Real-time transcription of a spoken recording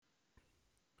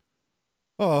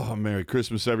Oh, Merry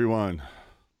Christmas, everyone.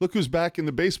 Look who's back in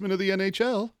the basement of the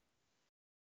NHL.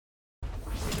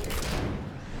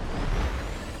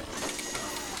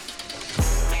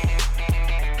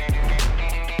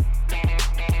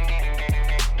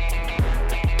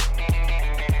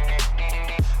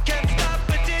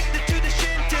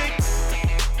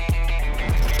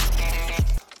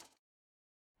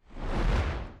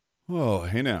 Oh,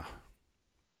 hey now.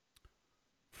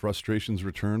 Frustrations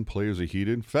return, players are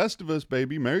heated. Festivus,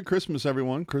 baby. Merry Christmas,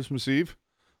 everyone. Christmas Eve.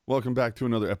 Welcome back to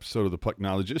another episode of the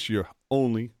Pucknologists, your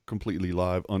only completely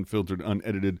live, unfiltered,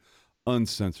 unedited,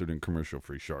 uncensored, and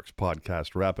commercial-free Sharks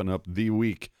podcast, wrapping up the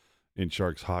week in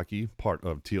Sharks hockey, part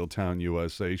of Teal Town,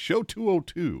 USA. Show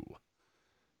 202.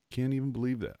 Can't even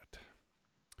believe that.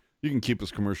 You can keep us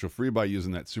commercial-free by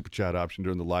using that super chat option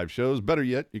during the live shows. Better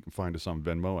yet, you can find us on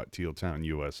Venmo at Teal Town,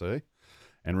 USA.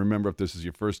 And remember, if this is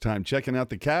your first time checking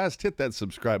out the cast, hit that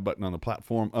subscribe button on the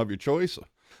platform of your choice.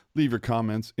 Leave your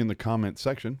comments in the comment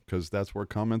section, because that's where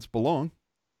comments belong,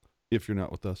 if you're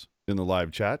not with us in the live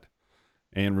chat.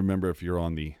 And remember, if you're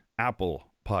on the Apple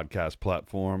podcast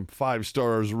platform, 5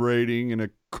 stars rating and a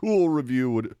cool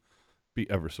review would be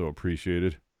ever so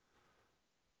appreciated.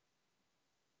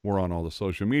 We're on all the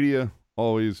social media,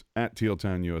 always at Teal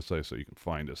Town USA, so you can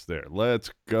find us there. Let's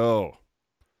go.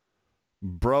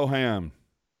 Broham.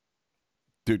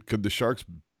 Dude, could the Sharks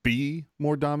be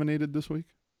more dominated this week?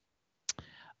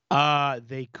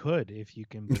 They could, if you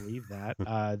can believe that.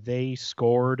 They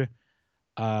scored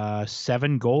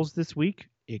 7 goals this week.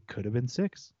 It could have been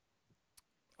 6.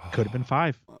 Could have been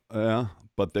 5. Yeah,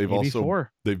 but they've Maybe also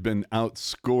 4. They've been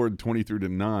outscored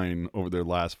 23-9 over their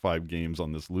last 5 games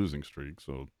on this losing streak.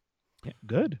 So Yeah,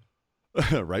 good.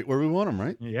 Right where we want them,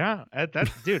 right? Yeah, that's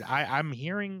dude. I'm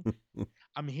hearing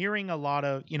a lot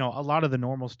of the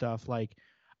normal stuff like,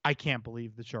 I can't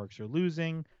believe the Sharks are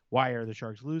losing. Why are the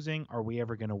Sharks losing? Are we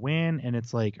ever going to win? And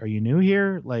it's like, are you new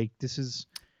here? Like, this is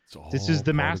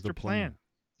the master plan.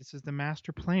 This is the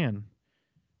master plan.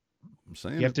 I'm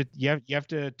saying you have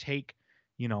to take,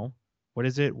 what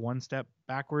is it? 1 step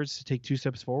backwards to take 2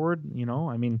 steps forward.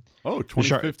 I mean,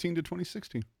 2015 to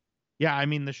 2016. Yeah, I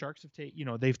mean, the Sharks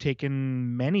have they've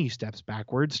taken many steps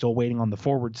backwards, still waiting on the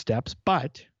forward steps,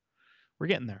 but we're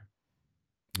getting there.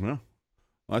 Yeah.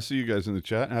 I see you guys in the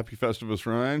chat. Happy Festivus,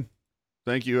 Ryan.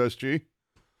 Thank you, SG.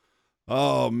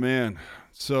 Oh, man.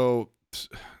 So,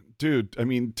 dude, I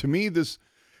mean, to me,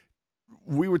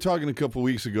 we were talking a couple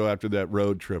weeks ago after that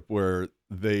road trip where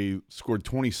they scored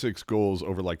 26 goals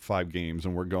over like 5 games,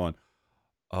 and we're going,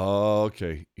 oh,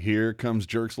 okay, here comes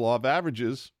Jerk's Law of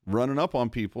Averages running up on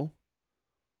people.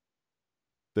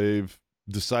 They've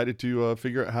decided to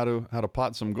figure out how to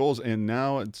pot some goals, and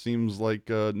now it seems like,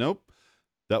 nope,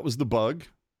 that was the bug.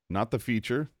 Not the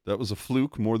feature. That was a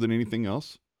fluke more than anything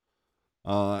else.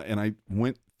 And I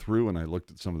went through and I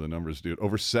looked at some of the numbers, dude.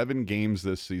 Over 7 games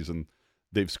this season,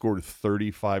 they've scored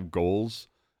 35 goals.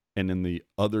 And in the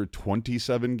other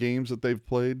 27 games that they've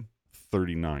played,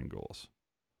 39 goals.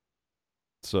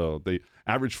 So they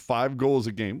average 5 goals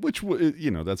a game, which,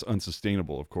 that's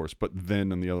unsustainable, of course. But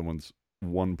then in the other ones,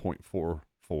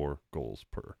 1.44 goals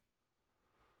per.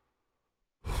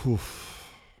 Whew.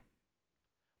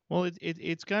 Well,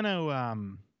 it's gonna,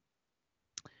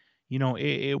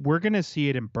 we're gonna see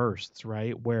it in bursts,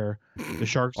 right? Where the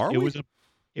Sharks,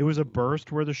 it was a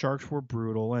burst where the Sharks were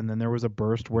brutal, and then there was a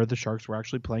burst where the Sharks were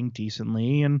actually playing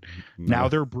decently, and now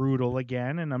they're brutal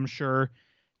again. And I'm sure,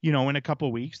 in a couple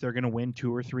of weeks they're gonna win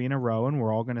 2 or 3 in a row, and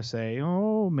we're all gonna say,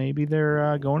 oh, maybe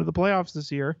they're going to the playoffs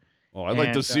this year. Oh, I'd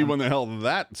like to see when the hell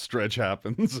that stretch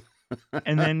happens.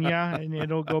 And then and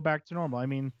it'll go back to normal. I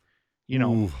mean,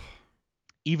 Ooh.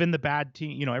 Even the bad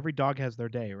team, every dog has their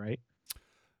day, right?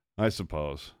 I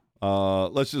suppose.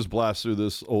 Let's just blast through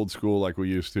this old school like we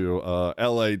used to.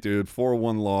 LA, dude,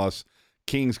 4-1 loss.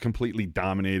 Kings completely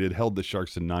dominated, held the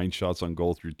Sharks to 9 shots on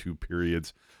goal through 2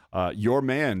 periods. Your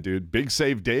man, dude, Big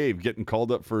Save Dave, getting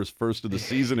called up for his first of the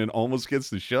season and almost gets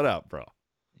the shutout, bro.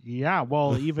 Yeah,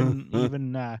 well,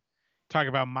 even talk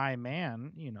about my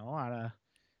man,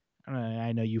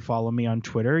 I know you follow me on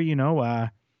Twitter,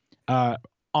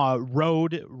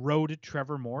 Road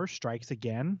Trevor Moore strikes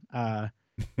again.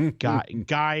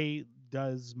 Guy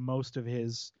does most of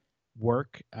his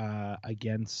work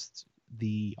against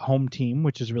the home team,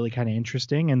 which is really kind of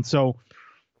interesting. And so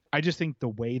I just think the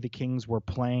way the Kings were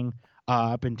playing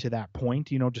up until that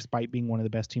point, despite being one of the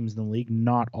best teams in the league,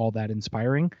 not all that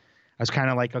inspiring. I was kind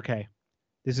of like, okay,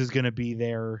 this is going to be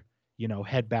their,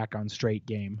 head back on straight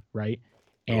game, right?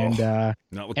 And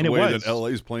not with the way that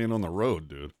LA's playing on the road,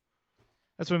 dude.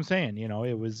 That's what I'm saying.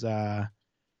 It was, I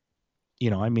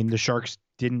mean, the Sharks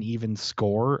didn't even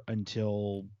score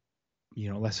until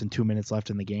less than 2 minutes left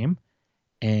in the game,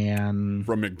 and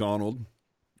From McDonald.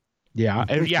 yeah,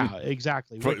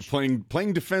 exactly. Which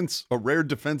Playing defense, a rare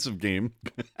defensive game.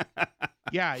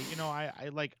 yeah, I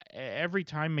like every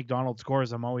time McDonald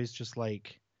scores, I'm always just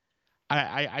like,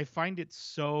 I find it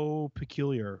so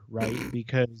peculiar, right?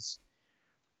 Because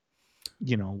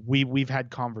we've had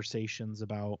conversations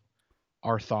about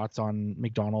our thoughts on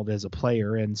McDonald as a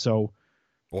player, and so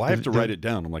Well, I have to write it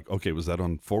down. I'm like, okay, was that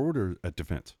on forward or at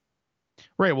defense?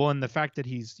 right. Well, and the fact that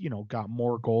he's got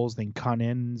more goals than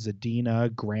Cunnin, Zadina,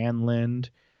 Granlund,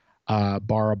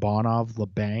 Barabanov,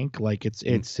 LeBanc, like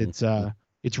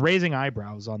it's raising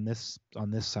eyebrows on this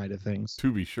side of things.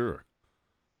 To be sure.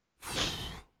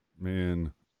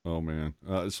 Man, oh man.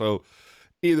 So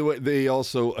either way, they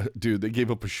also, dude, they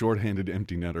gave up a shorthanded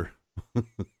empty netter.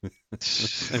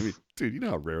 I mean, dude, you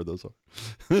know how rare those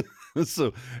are.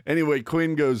 So anyway,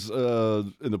 Quinn goes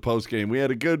in the post game. We had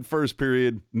a good first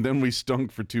period, and then we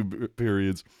stunk for two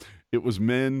periods. It was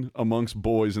men amongst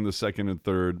boys in the second and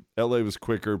third. LA was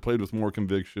quicker, played with more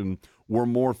conviction, were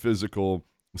more physical.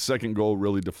 The second goal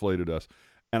really deflated us.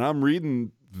 And I'm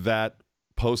reading that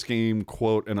post game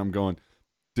quote, and I'm going,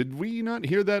 did we not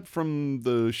hear that from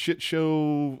the shit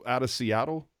show out of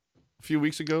Seattle a few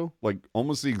weeks ago? Like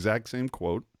almost the exact same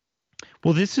quote.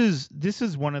 Well, this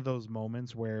is one of those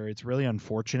moments where it's really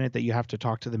unfortunate that you have to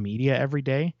talk to the media every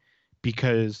day,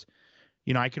 because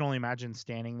I can only imagine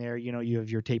standing there, you have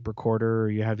your tape recorder or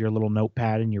you have your little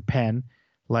notepad and your pen.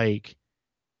 Like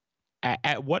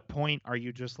at what point are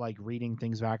you just like reading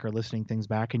things back or listening things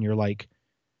back and you're like,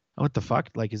 oh, what the fuck?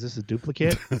 Like, is this a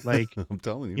duplicate? Like, I'm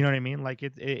telling you. you know what I mean? Like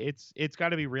it's got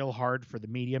to be real hard for the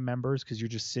media members, because you're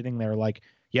just sitting there like,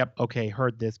 yep, okay,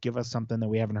 heard this. Give us something that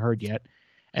we haven't heard yet.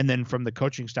 And then from the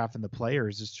coaching staff and the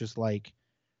players, it's just like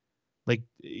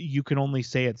you can only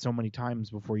say it so many times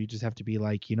before you just have to be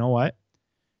like, you know what?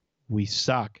 We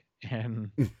suck, and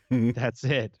that's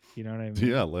it. You know what I mean?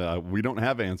 Yeah, we don't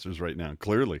have answers right now,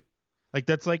 clearly. Like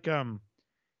that's like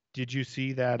did you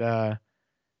see that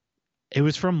it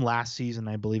was from last season,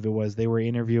 I believe it was. They were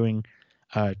interviewing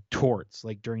Torts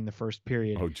like during the first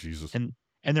period. Oh, Jesus. And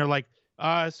they're like,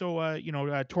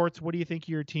 Torts, what do you think of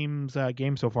your team's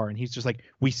game so far? And he's just like,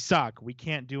 we suck. We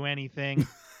can't do anything.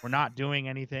 We're not doing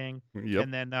anything. Yep.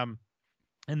 And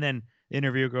then the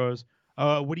interviewer goes,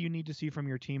 what do you need to see from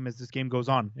your team as this game goes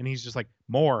on? And he's just like,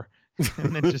 more.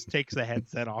 And then just takes the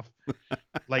headset off.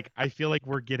 Like, I feel like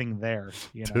we're getting there,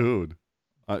 Dude.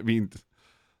 I mean,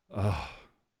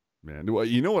 man.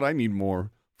 You know what I need more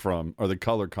from are the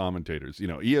color commentators.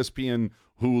 ESPN,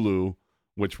 Hulu,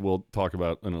 which we'll talk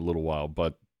about in a little while,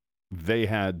 but they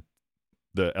had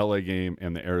the LA game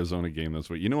and the Arizona game this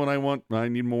week. You know what I want? I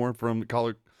need more from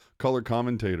the color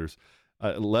commentators.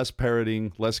 Less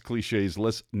parroting, less cliches,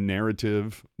 less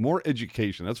narrative, more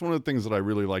education. That's one of the things that I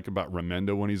really like about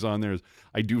Remendo when he's on there. Is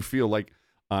I do feel like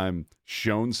I'm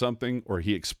shown something or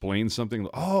he explains something.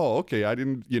 Oh, okay, I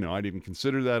didn't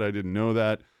consider that. I didn't know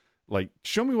that. Like,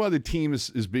 show me why the team is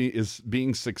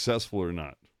being successful or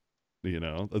not.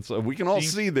 That's we can all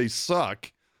see they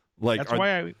suck. Like, that's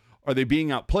why are they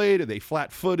being outplayed? Are they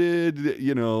flat-footed?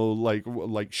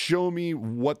 Like show me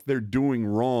what they're doing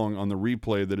wrong on the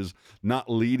replay that is not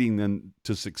leading them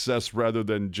to success rather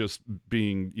than just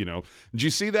being, Did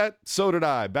you see that? So did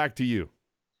I. Back to you.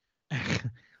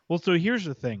 Well, so here's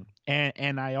the thing.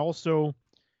 And I also,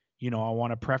 I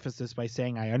want to preface this by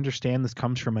saying I understand this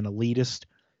comes from an elitist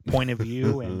point of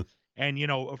view and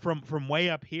from way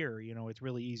up here, it's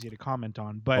really easy to comment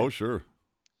on. But oh, sure.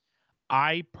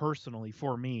 I personally,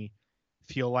 for me,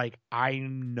 feel like I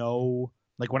know,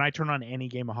 like when I turn on any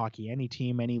game of hockey, any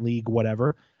team, any league,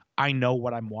 whatever, I know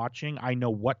what I'm watching. I know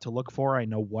what to look for. I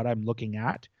know what I'm looking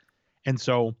at. And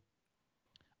so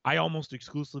I almost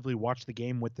exclusively watch the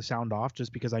game with the sound off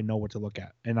just because I know what to look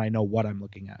at and I know what I'm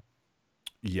looking at.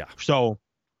 Yeah. So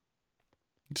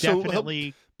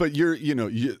definitely. But you're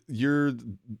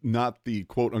not the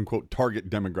quote unquote target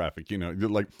demographic. You're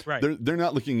like, right. They're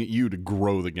not looking at you to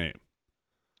grow the game.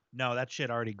 No, that shit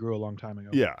already grew a long time ago.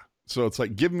 Yeah. So it's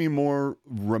like, give me more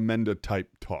Remenda type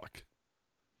talk.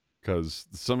 Because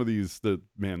some of those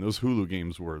Hulu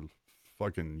games were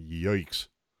fucking yikes.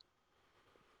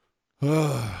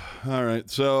 All right.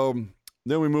 So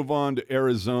then we move on to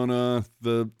Arizona.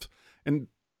 The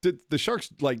Sharks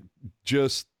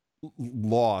just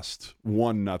lost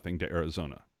 1-0 to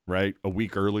Arizona, right? A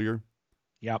week earlier.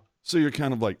 Yep. So you're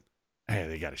kind of like, hey,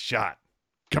 they got a shot.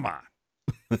 Come on.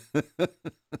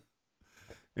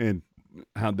 And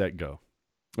how'd that go?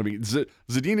 I mean,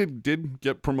 Zadina did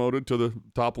get promoted to the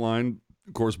top line.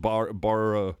 Of course, Barbie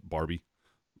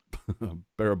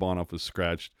Barabanov was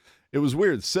scratched. It was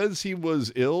weird. Says he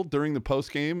was ill during the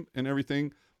post game and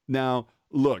everything. Now,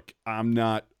 look, I'm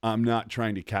not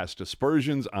trying to cast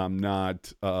aspersions. I'm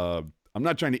not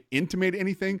trying to intimate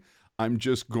anything. I'm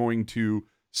just going to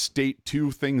state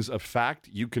two things of fact.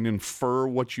 You can infer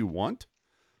what you want.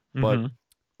 But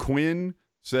Quinn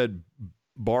said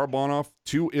Barabanov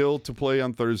too ill to play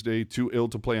on Thursday, too ill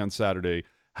to play on Saturday.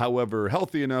 However,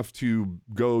 healthy enough to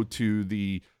go to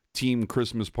the team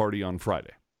Christmas party on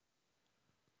Friday.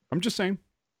 I'm just saying.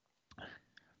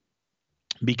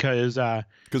 Because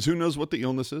who knows what the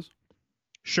illness is?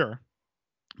 Sure.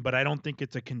 But I don't think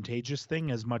it's a contagious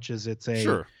thing as much as it's a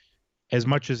Sure.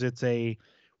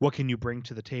 What can you bring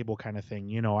to the table kind of thing.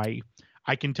 You know,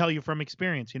 I can tell you from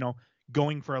experience, you know,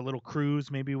 going for a little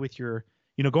cruise, maybe with your,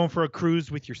 you know, going for a cruise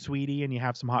with your sweetie and you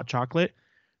have some hot chocolate,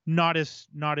 not as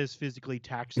physically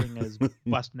taxing as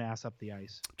busting ass up the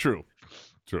ice. True.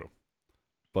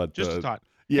 But just a thought.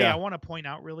 Yeah. Hey, I want to point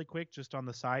out really quick, just on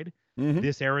the side,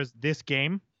 Mm-hmm. this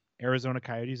game, Arizona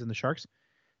Coyotes and the Sharks,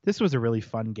 this was a really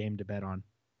fun game to bet on.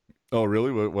 Oh,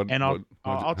 really? What? And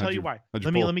I'll tell you why.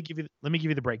 Let me give you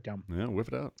the breakdown. Yeah, whip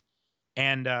it out.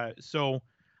 And so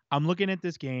I'm looking at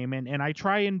this game, and I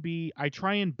try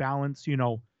and balance, you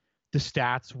know, the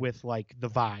stats with like the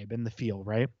vibe and the feel,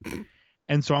 right?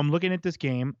 And so I'm looking at this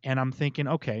game and I'm thinking,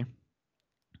 okay,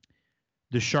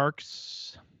 the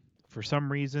Sharks, for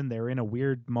some reason, they're in a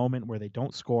weird moment where they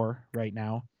don't score right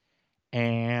now.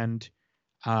 And,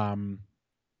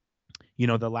 you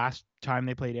know, the last time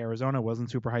they played Arizona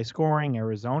wasn't super high scoring.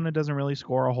 Arizona doesn't really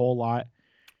score a whole lot.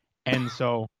 And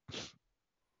so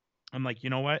I'm like, you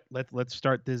know what? Let's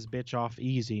start this bitch off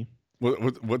easy.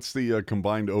 What's the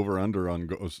combined over-under on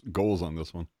goals on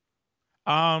this one?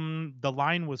 The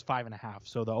line was 5.5,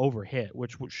 so the over hit,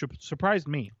 which surprised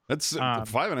me. That's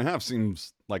 5.5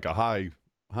 seems like a high,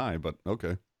 but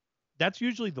okay. That's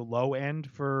usually the low end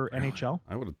for NHL.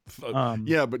 I would have thought,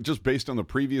 yeah, but just based on the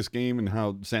previous game and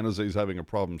how San Jose's having a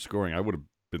problem scoring, I would have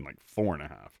been like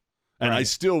 4.5, and I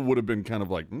still would have been kind of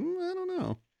like, I don't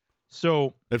know.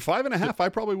 So at 5.5, I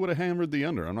probably would have hammered the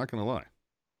under. I'm not going to lie.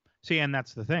 See, and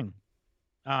that's the thing.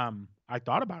 I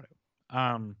thought about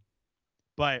it,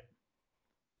 but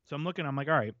so I'm looking. I'm like,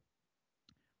 all right,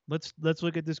 let's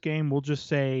look at this game. We'll just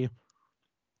say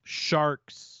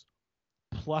Sharks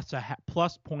plus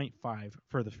 0.5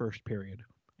 for the first period.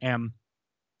 And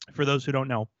for those who don't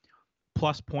know,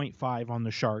 plus 0.5 on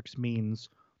the Sharks means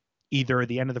either at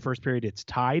the end of the first period it's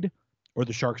tied or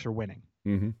the Sharks are winning.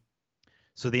 Mm-hmm.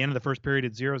 So the end of the first period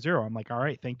it's 0-0. I'm like, all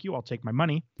right, thank you. I'll take my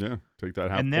money. Yeah, take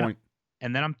that half point.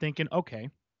 And then I'm thinking, okay,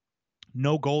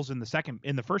 no goals in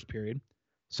the first period.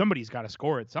 Somebody's got to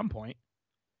score at some point.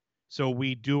 So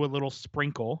we do a little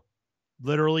sprinkle.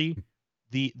 Literally,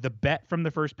 the bet from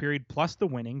the first period plus the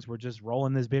winnings, we're just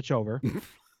rolling this bitch over.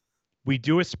 We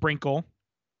do a sprinkle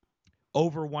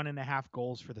over 1.5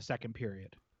 goals for the second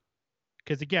period.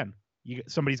 Because again,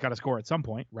 somebody's got to score at some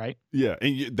point, right? Yeah,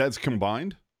 and that's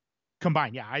combined?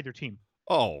 Combined, yeah, either team.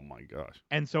 Oh my gosh.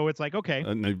 And so it's like, okay.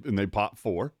 And they pop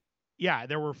 4. Yeah,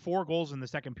 there were 4 goals in the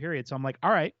second period. So I'm like,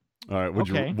 all right.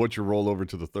 What's your roll over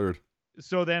to the third?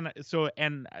 So then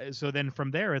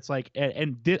from there, it's like,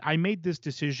 I made this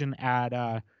decision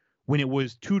at when it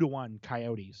was 2-1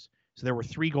 Coyotes. So there were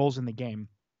 3 goals in the game.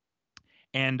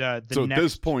 And at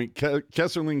this point,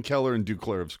 Kesselring, Keller, and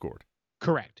Duclair have scored.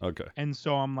 Correct. Okay. And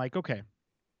so I'm like, okay,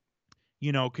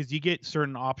 you know, because you get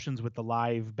certain options with the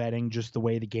live betting, just the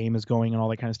way the game is going and all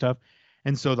that kind of stuff.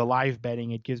 And so the live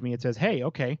betting, it says, hey,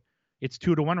 okay, it's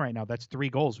 2-1 right now. That's 3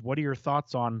 goals. What are your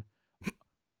thoughts on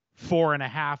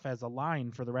 4.5 as a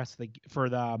line for the rest of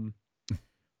the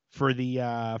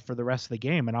rest of the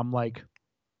game? And I'm like,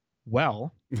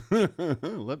 well,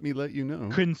 let me let you know.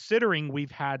 Considering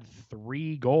we've had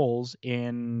 3 goals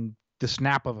in the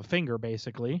snap of a finger,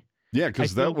 basically. Yeah,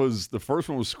 because the first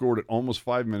one was scored at almost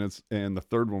 5 minutes, and the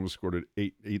third one was scored at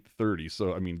 8:30.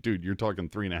 So I mean, dude, you're talking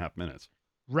 3.5 minutes.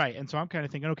 Right, and so I'm kind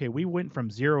of thinking, okay, we went from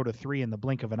 0 to 3 in the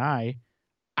blink of an eye.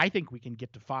 I think we can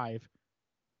get to 5.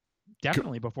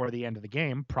 Definitely before the end of the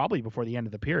game, probably before the end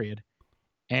of the period.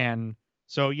 And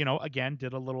so, you know, again,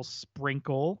 did a little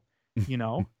sprinkle, you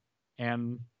know,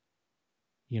 and,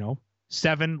 you know,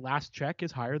 7 last check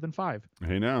is higher than 5.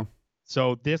 Hey, now.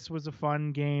 So this was a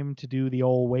fun game to do the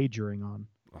old wagering on.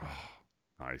 Oh,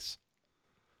 nice.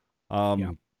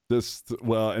 This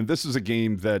is a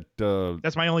game that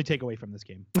that's my only takeaway from this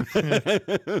game.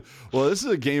 Well, this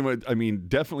is a game. I mean,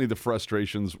 definitely the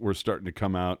frustrations were starting to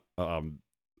come out.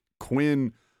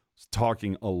 Quinn was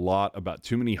talking a lot about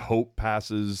too many hope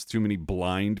passes, too many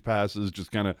blind passes.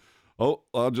 Just kind of,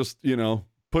 I'll just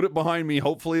put it behind me.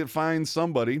 Hopefully, it finds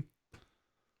somebody.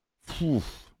 Whew.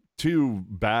 two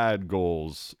bad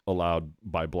goals allowed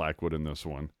by Blackwood in this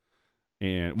one,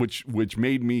 and which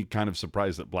made me kind of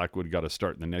surprised that Blackwood got a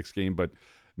start in the next game. But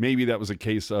maybe that was a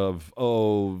case of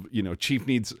Chief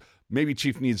needs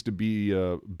to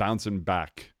be bouncing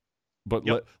back. But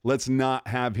let's not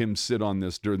have him sit on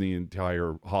this during the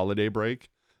entire holiday break,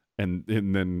 and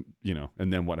then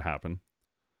what happened?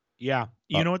 Yeah,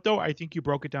 you know what though? I think you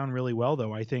broke it down really well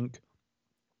though. I think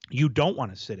you don't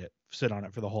want to sit on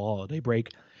it for the whole holiday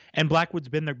break. And Blackwood's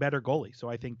been their better goalie, so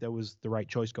I think that was the right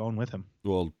choice going with him.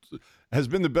 Well, has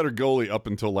been the better goalie up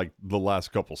until like the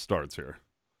last couple starts here.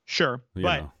 Sure,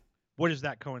 but what does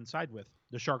that coincide with?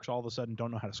 The Sharks all of a sudden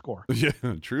don't know how to score. Yeah,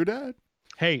 true, Dad.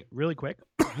 Hey, really quick.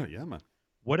 Yeah, man.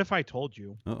 What if I told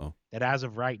you that as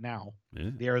of right now,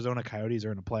 the Arizona Coyotes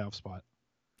are in a playoff spot?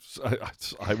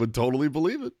 I would totally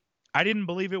believe it. I didn't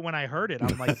believe it when I heard it.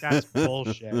 I'm like, that's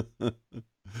bullshit.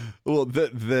 Well,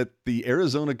 that the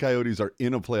Arizona Coyotes are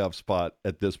in a playoff spot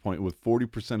at this point with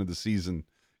 40% of the season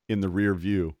in the rear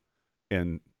view,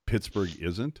 and Pittsburgh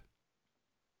isn't.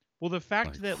 Well, the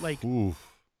fact that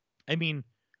I mean,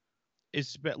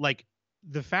 it's like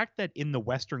the fact that in the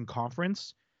Western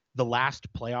Conference, the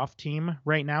last playoff team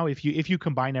right now, if you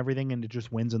combine everything into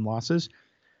just wins and losses,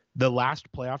 the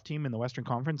last playoff team in the Western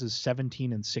Conference is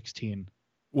 17-16.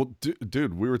 Well,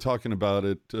 dude, we were talking about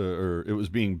it, or it was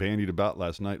being bandied about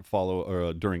last night.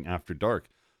 During After Dark.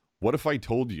 What if I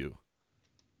told you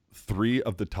 3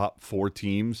 of the top 4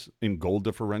 teams in goal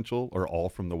differential are all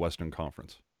from the Western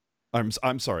Conference?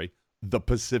 I'm sorry, the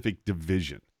Pacific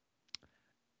Division.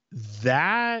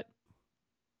 That's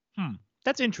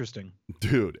interesting,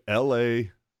 dude.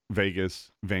 L.A.,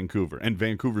 Vegas, Vancouver, and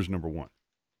Vancouver's number 1.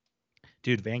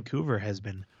 Dude, Vancouver has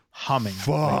been humming.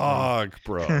 Fuck,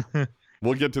 bro.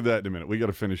 We'll get to that in a minute. We got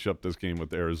to finish up this game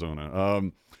with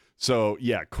Arizona. So,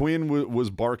 yeah, Quinn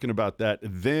was barking about that.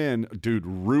 Then, dude,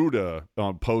 Ruda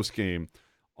on post-game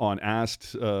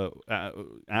asked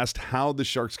how the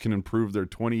Sharks can improve their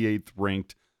 28th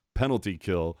ranked penalty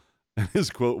kill. And his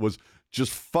quote was,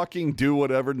 just fucking do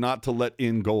whatever not to let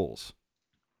in goals.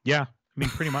 Yeah, I mean,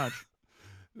 pretty much.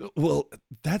 Well,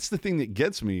 that's the thing that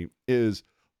gets me is,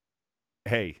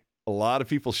 hey, a lot of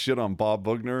people shit on Bob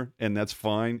Boughner, and that's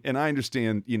fine. And I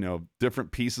understand,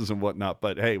 different pieces and whatnot.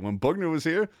 But hey, when Boughner was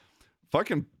here,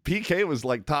 fucking PK was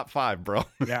like top 5, bro.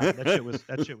 Yeah,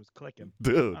 that shit was clicking,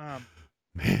 dude.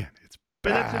 Man, it's bad. But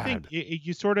that's the thing.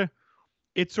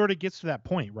 It sort of gets to that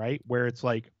point, right, where it's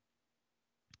like,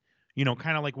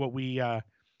 kind of like what we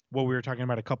were talking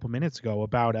about a couple minutes ago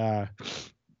about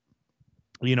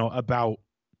about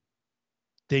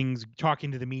things,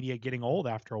 talking to the media getting old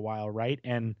after a while, right?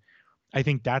 And I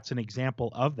think that's an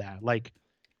example of that. Like,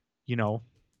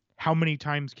 how many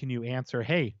times can you answer,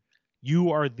 hey,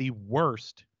 you are the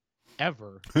worst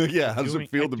ever? Yeah, how does it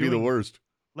feel to be the worst?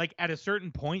 Like, at a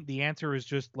certain point, the answer is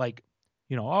just like,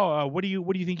 what do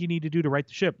you think you need to do to right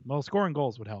the ship? Well, scoring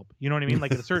goals would help. You know what I mean?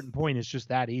 Like, at a certain point, it's just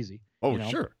that easy. Oh,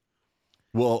 sure.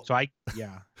 Well, so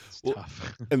it's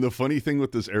tough. And the funny thing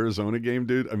with this Arizona game,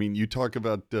 dude, I mean, you talk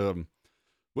about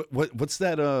what's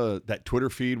that Twitter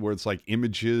feed where it's like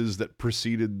images that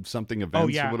preceded something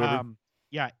events or whatever?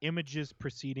 Images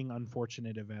preceding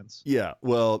unfortunate events. Yeah,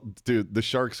 well, dude, the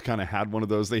Sharks kind of had one of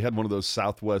those. They had one of those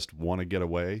Southwest want to get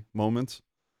away moments.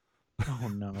 Oh,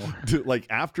 no. Dude, like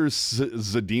after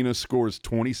Zadina scores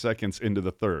 20 seconds into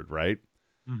the third, right?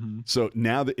 Mm-hmm. So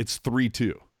now that it's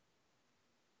 3-2,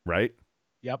 right?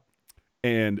 Yep.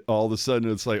 And all of a sudden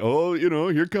it's like, oh,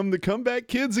 here come the comeback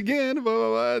kids again. Blah, blah,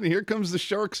 blah. And here comes the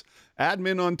Sharks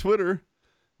admin on Twitter.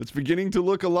 It's beginning to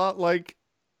look a lot like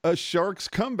a Sharks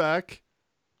comeback.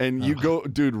 And you go,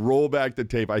 dude, roll back the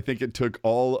tape. I think it took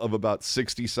all of about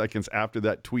 60 seconds after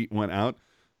that tweet went out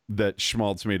that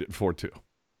Schmaltz made it 4-2.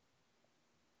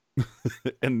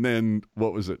 And then,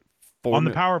 what was it? On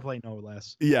the power play, no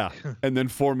less. Yeah. And then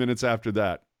 4 minutes after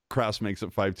that, Krause makes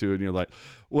it 5-2. And you're like,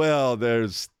 well,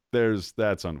 that's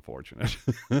unfortunate.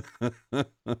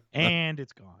 And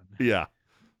it's gone. Yeah.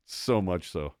 So much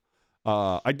so.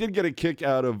 I did get a kick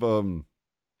out of,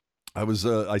 I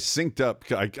synced up.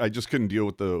 I just couldn't deal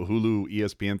with the Hulu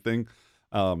ESPN thing.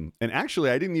 And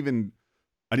actually I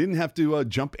didn't have to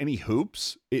jump any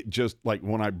hoops. It just like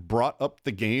when I brought up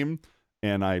the game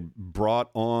and I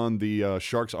brought on the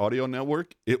Sharks audio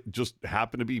network, it just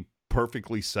happened to be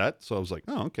perfectly set. So I was like,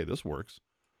 oh, okay, this works.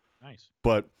 Nice.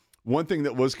 But one thing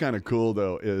that was kind of cool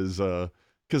though is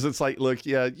because it's like, look,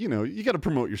 yeah, you got to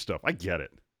promote your stuff. I get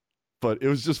it. But it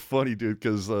was just funny, dude,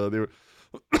 because they were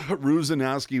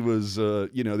Ruzanowski was,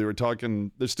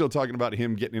 they're still talking about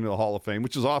him getting into the Hall of Fame,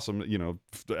 which is awesome.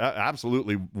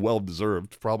 Absolutely well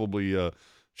deserved. Probably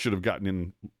should have gotten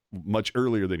in much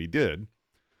earlier than he did.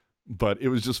 But it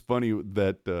was just funny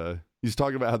that he's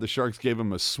talking about how the Sharks gave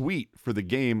him a suite for the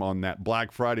game on that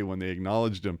Black Friday when they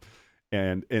acknowledged him,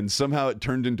 and somehow it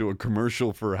turned into a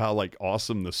commercial for how like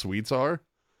awesome the suites are.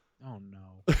 Oh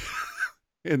no.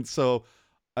 And so,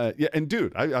 yeah, and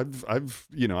dude,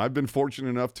 I've been fortunate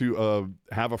enough to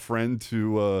have a friend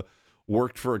who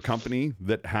worked for a company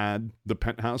that had the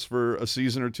penthouse for a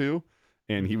season or two,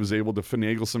 and he was able to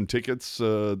finagle some tickets,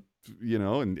 and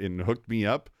hooked me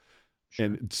up. Sure.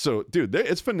 And so, dude,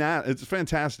 it's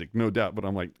fantastic, no doubt. But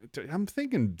I'm like, I'm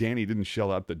thinking Danny didn't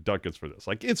shell out the ducats for this.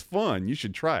 Like, it's fun. You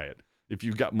should try it if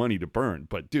you've got money to burn.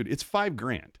 But dude, it's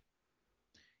 $5,000.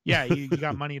 Yeah, you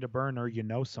got money to burn, or you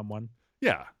know someone.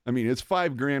 Yeah, I mean, it's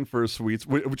 $5,000 for suites,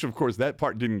 which of course that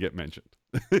part didn't get mentioned.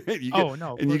 No, of course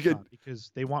not,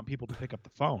 because they want people to pick up the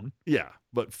phone. Yeah,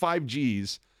 but 5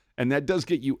 Gs, and that does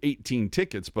get you 18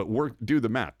 tickets. But do the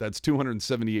math. That's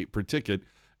 278 per ticket.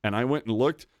 And I went and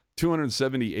looked,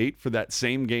 278 for that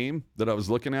same game that I was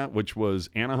looking at, which was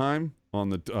Anaheim on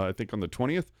the I think on the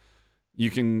 20th. You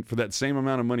can, for that same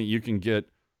amount of money, you can get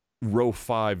row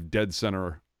 5 dead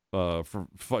center for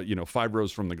 5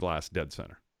 rows from the glass dead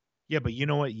center. Yeah, but you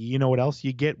know what? You know what else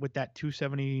you get with that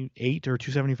 278 or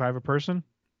 275 a person?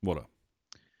 What up?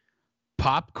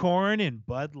 Popcorn and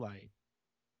Bud Light.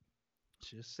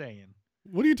 Just saying.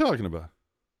 What are you talking about?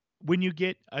 When you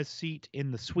get a seat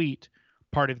in the suite,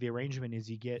 part of the arrangement is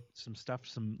you get some stuff,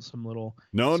 some little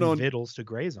vittles to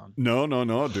graze on. No,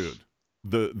 dude.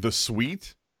 The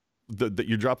suite that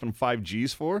you're dropping 5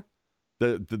 Gs for,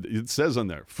 it says on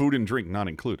there, food and drink not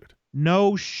included.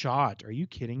 No shot. Are you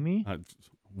kidding me? I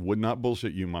would not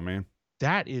bullshit you, my man.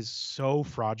 That is so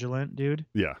fraudulent, dude.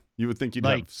 Yeah, you would think you'd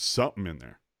have something in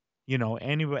there. You know,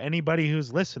 anybody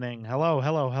who's listening, hello.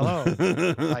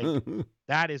 Like,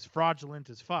 that is fraudulent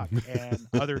as fuck. And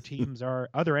other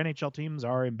NHL teams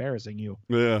are embarrassing you.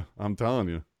 Yeah, I'm telling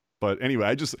you. But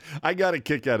anyway, I got a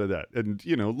kick out of that. And,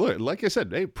 look, like I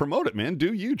said, hey, promote it, man.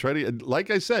 Do you try to, like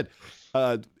I said,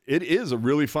 it is a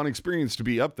really fun experience to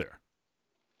be up there.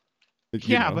 But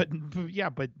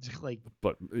like,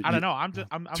 I don't know. I'm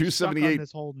stuck on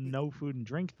this whole no food and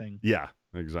drink thing. Yeah,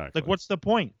 exactly. Like, what's the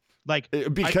point? Like,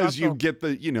 because you get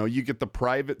the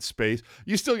private space.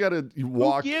 You still got to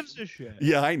walk. Who gives a shit?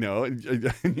 Yeah, I know.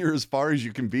 And you're as far as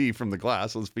you can be from the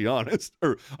glass. Let's be honest.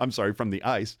 Or I'm sorry, from the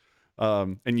ice.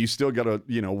 And you still got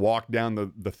to walk down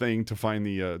the thing to find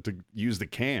to use the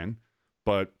can.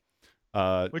 But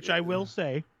which I will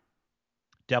say,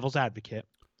 devil's advocate,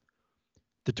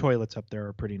 the toilets up there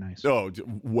are pretty nice. Oh,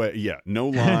 yeah. No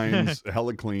lines,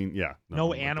 hella clean. Yeah.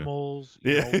 No animals.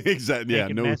 Yeah, exactly. Yeah.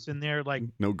 No mess in there. Like,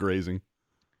 no grazing.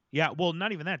 Yeah. Well,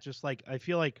 not even that. Just like, I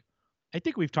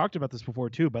think we've talked about this before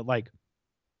too, but like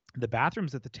the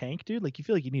bathrooms at the tank, dude, like you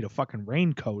feel like you need a fucking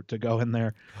raincoat to go in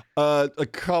there. A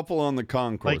couple on the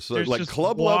concourse. Like, like just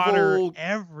club water level.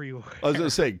 everywhere. I was going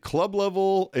to say club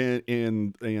level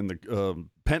and the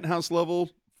penthouse level,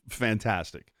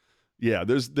 fantastic. Yeah,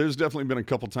 there's definitely been a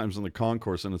couple times in the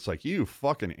concourse, and it's like, you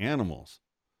fucking animals.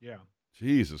 Yeah.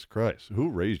 Jesus Christ.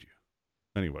 Who raised you?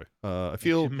 Anyway,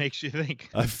 It makes you think.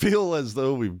 I feel as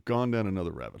though we've gone down another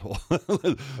rabbit hole.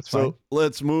 So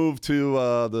let's move to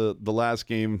the last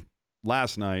game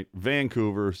last night.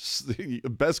 Vancouver,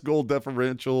 best goal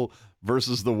differential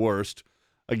versus the worst.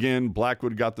 Again,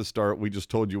 Blackwood got the start. We just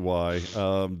told you why.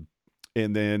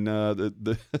 And then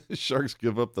the Sharks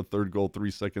give up the third goal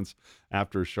 3 seconds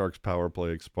after Sharks power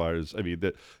play expires. I mean,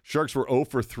 the Sharks were 0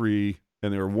 for 3,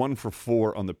 and they were 1 for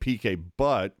 4 on the PK,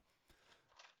 but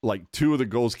like 2 of the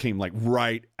goals came like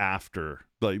right after.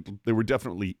 Like they were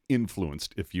definitely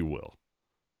influenced, if you will,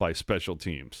 by special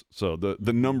teams. So the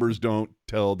numbers don't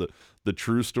tell the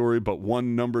true story, but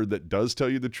one number that does tell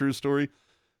you the true story,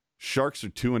 Sharks are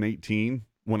 2-18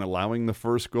 when allowing the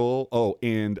first goal. Oh,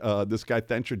 and this guy,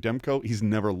 Thatcher Demko, he's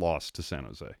never lost to San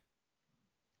Jose.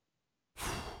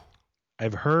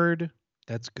 I've heard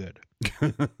that's good.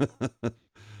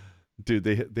 Dude,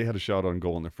 they had a shot on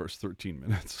goal in their first 13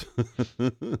 minutes.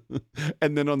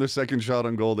 And then on their second shot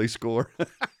on goal, they score.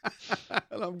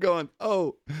 And I'm going,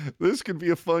 oh, this could be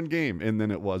a fun game. And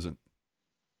then it wasn't.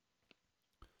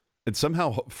 And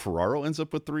somehow Ferraro ends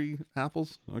up with 3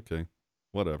 apples? Okay,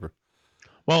 whatever.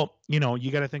 Well, you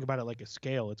got to think about it like a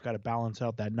scale. It's got to balance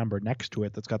out that number next to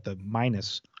it that's got the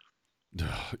minus.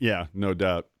 Yeah, no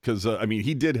doubt. Because, I mean,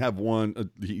 he did have one.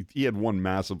 He had one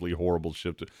massively horrible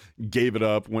shift. Gave it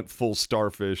up, went full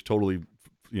starfish, totally,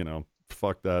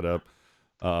 fucked that up.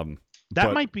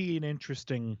 That might be an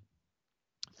interesting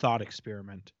thought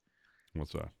experiment.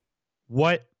 What's that?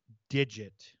 What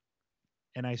digit,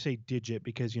 and I say digit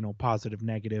because, positive,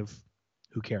 negative,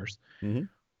 who cares? Mm-hmm.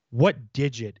 What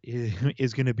digit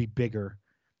is going to be bigger,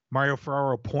 Mario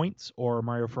Ferraro points or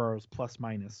Mario Ferraro's plus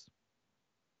minus?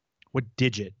 What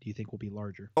digit do you think will be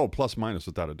larger? Oh, plus minus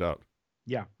without a doubt.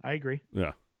 Yeah, I agree.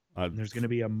 Yeah. And there's going to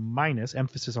be a minus,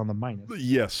 emphasis on the minus.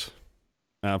 Yes,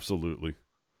 absolutely.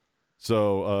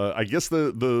 So I guess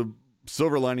the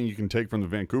silver lining you can take from the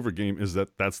Vancouver game is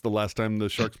that that's the last time the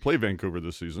Sharks play Vancouver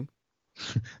this season.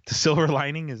 The silver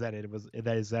lining is that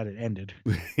it ended.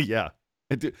 Yeah.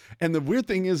 And the weird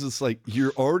thing is, it's like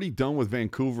you're already done with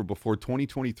Vancouver before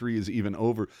 2023 is even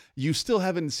over. You still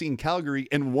haven't seen Calgary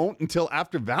and won't until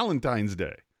after Valentine's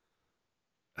Day.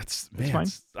 That's fine.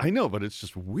 I know, but it's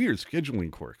just weird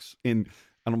scheduling quirks. And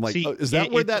I'm like, See, is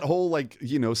that where that whole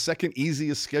second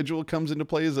easiest schedule comes into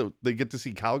play? Is that they get to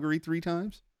see Calgary 3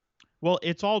 times? Well,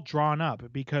 it's all drawn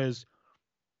up because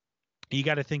you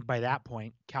got to think by that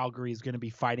point, Calgary is going to be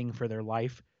fighting for their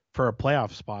life for a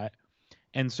playoff spot.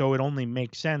 And so it only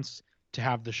makes sense to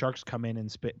have the Sharks come in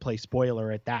and play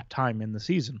spoiler at that time in the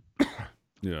season.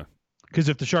 Yeah. Because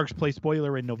if the Sharks play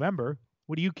spoiler in November,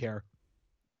 what do you care?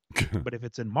 But if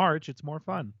it's in March, it's more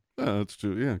fun. Yeah, that's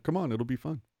true. Yeah, come on, it'll be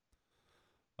fun.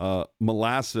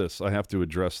 Molasses. I have to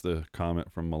address the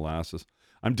comment from Molasses.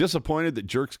 I'm disappointed that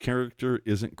Jerk's character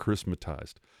isn't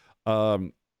Christmatized.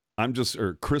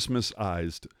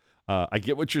 Christmasized. I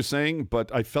get what you're saying,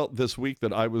 but I felt this week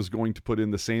that I was going to put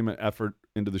in the same effort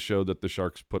into the show that the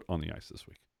Sharks put on the ice this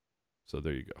week. So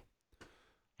there you go.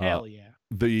 Hell yeah.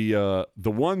 The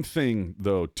one thing,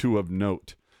 though, to of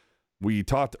note, we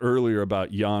talked earlier about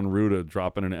Jan Ruda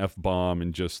dropping an F-bomb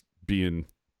and just being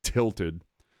tilted.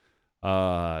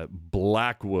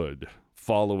 Blackwood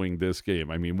following this game.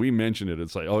 I mean, we mentioned it.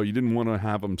 It's like, oh, you didn't want to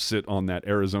have him sit on that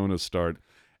Arizona start,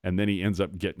 and then he ends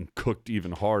up getting cooked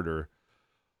even harder.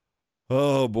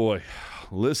 Oh, boy.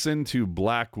 Listen to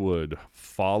Blackwood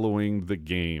following the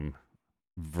game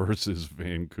versus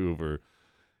Vancouver.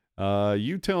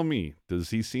 You tell me,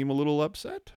 does he seem a little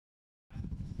upset?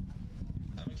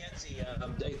 Mackenzie,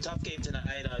 a tough game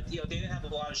tonight. They didn't have a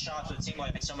lot of shots, but it seemed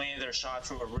like so many of their shots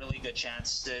were really good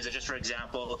chances. Just for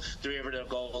example, 3 of their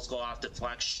goals go off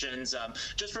deflections.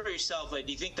 Just for yourself, do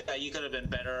you think that you could have been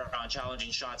better on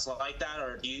challenging shots like that,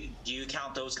 or do you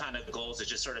count those kind of goals as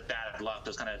just sort of bad luck,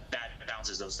 those kind of bad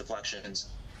bounces, those deflections?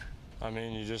 I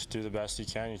mean, you just do the best you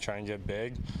can. You try and get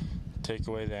big, take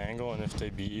away the angle, and if they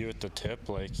beat you at the tip,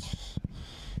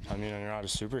 I mean, you're not a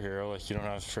superhero. You don't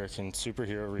have freaking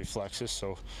superhero reflexes,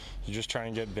 so you just try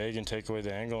and get big and take away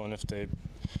the angle. And if they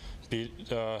beat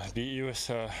you with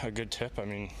a good tip, I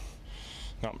mean,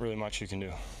 not really much you can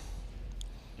do.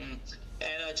 And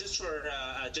just for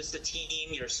just the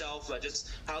team, yourself,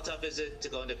 just how tough is it to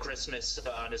go into Christmas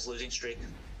on this losing streak?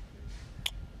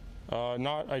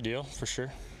 Not ideal, for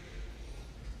sure.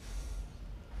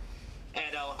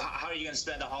 And how are you going to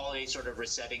spend the holiday sort of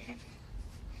resetting?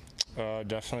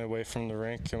 Definitely away from the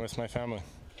rink and with my family.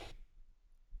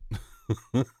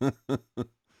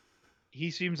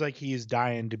 He seems like he's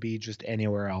dying to be just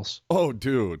anywhere else. Oh,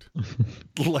 dude.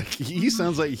 He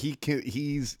sounds like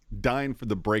he's dying for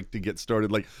the break to get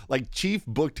started. Like Chief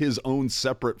booked his own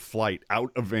separate flight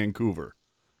out of Vancouver.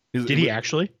 Did he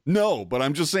actually? No, but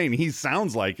I'm just saying he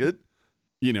sounds like it.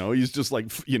 He's just like,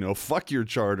 fuck your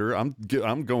charter.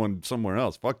 I'm going somewhere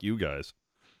else. Fuck you guys.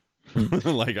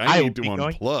 I need to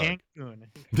unplug.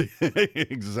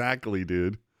 Exactly,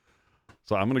 dude.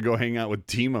 So I'm gonna go hang out with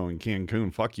Timo in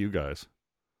Cancun. Fuck you guys.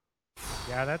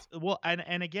 Yeah, that's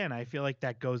and again, I feel like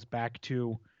that goes back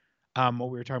to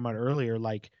what we were talking about earlier,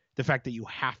 like the fact that you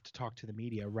have to talk to the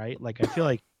media, right? I feel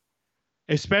like,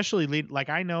 especially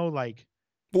I know,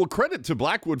 well, credit to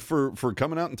Blackwood for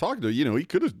coming out and talking to. He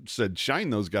could have said, "Shine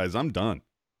those guys. I'm done."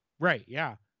 Right.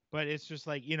 Yeah. But it's just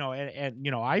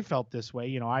and I felt this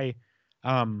way. I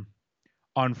on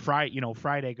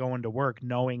Friday going to work,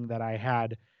 knowing that I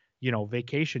had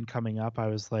vacation coming up, I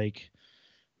was like,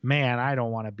 man, I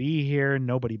don't want to be here.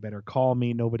 Nobody better call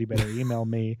me. Nobody better email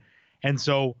me. And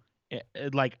so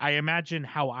I imagine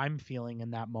how I'm feeling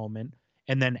in that moment,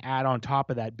 and then add on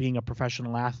top of that being a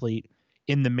professional athlete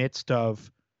in the midst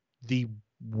of the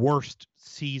worst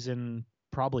season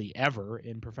probably ever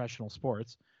in professional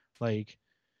sports.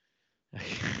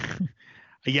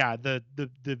 Yeah, the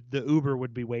Uber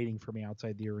would be waiting for me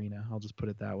outside the arena. I'll just put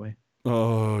it that way.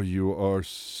 Oh, you are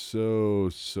so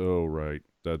right.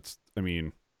 But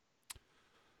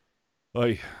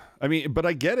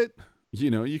I get it.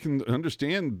 You can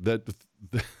understand that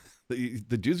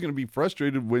the dude's going to be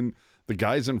frustrated when the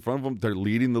guys in front of him, they're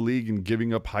leading the league and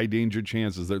giving up high danger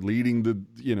chances. They're leading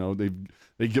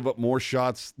they give up more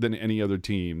shots than any other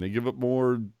team. They give up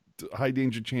more high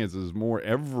danger chances, more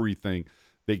everything.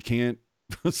 They can't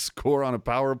score on a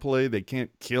power play. They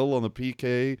can't kill on the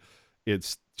PK.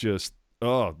 It's just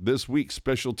This week,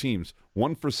 special teams,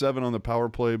 1 for 7 on the power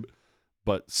play,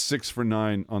 but 6 for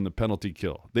 9 on the penalty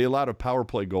kill. They allowed a power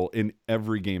play goal in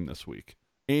every game this week.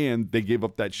 And they gave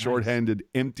up that shorthanded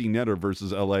empty netter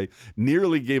versus LA.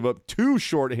 Nearly gave up 2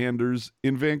 shorthanders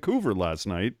in Vancouver last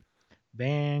night.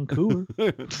 Vancouver.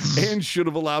 And should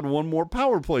have allowed 1 more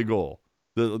power play goal.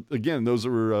 Again, those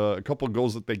are a couple of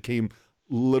goals that they came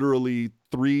literally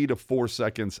 3 to 4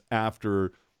 seconds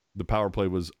after the power play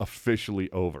was officially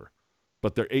over.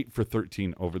 But they're 8 for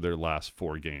 13 over their last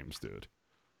 4 games, dude.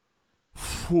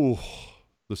 Whew.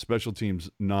 The special teams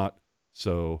not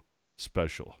so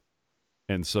special.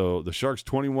 And so the Sharks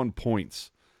 21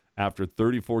 points after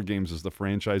 34 games is the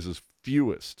franchise's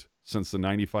fewest since the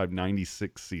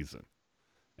 95-96 season.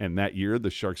 And that year, the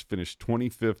Sharks finished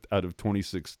 25th out of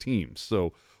 26 teams.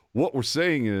 So what we're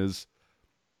saying is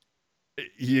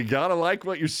you got to like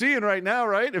what you're seeing right now,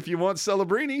 right? If you want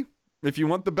Celebrini, if you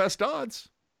want the best odds.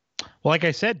 Well, like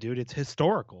I said, dude, it's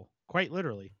historical, quite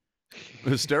literally.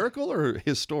 Hysterical or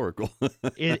historical?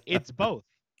 It's both,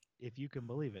 if you can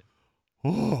believe it.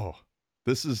 Oh,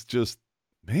 this is just,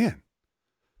 man.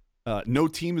 No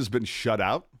team has been shut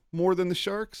out more than the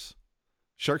Sharks.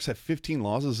 Sharks have 15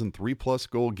 losses in 3+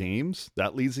 goal games.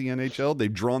 That leads the NHL.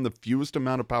 They've drawn the fewest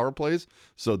amount of power plays,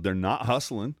 so they're not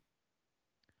hustling.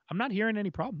 I'm not hearing any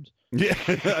problems. Yeah,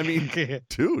 I mean,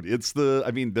 dude, this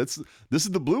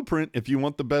is the blueprint if you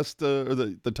want the best or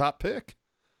the top pick.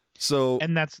 So,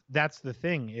 and that's the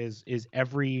thing is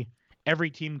every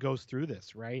team goes through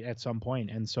this, right, at some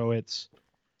point, and so it's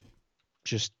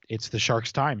the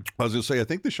Sharks' time. I was gonna say, I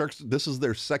think the Sharks, this is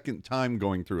their second time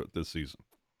going through it this season.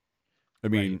 I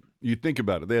mean, right. You think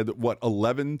about it. They had,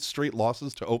 11 straight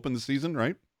losses to open the season,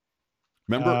 right?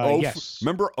 Remember yes.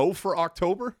 Remember 0 for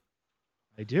October?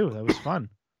 I do. That was fun.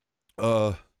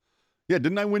 Yeah,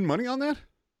 didn't I win money on that?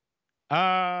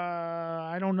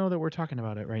 I don't know that we're talking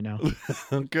about it right now.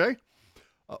 Okay.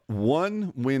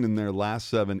 1 win in their last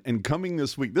 7. And coming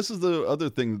this week, this is the other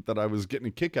thing that I was getting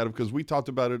a kick out of because we talked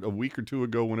about it a week or 2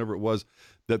 ago, whenever it was,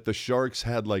 that the Sharks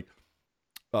had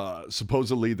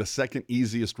supposedly the second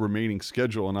easiest remaining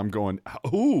schedule. And I'm going,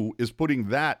 who is putting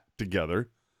that together?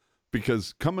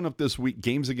 Because coming up this week,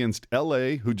 games against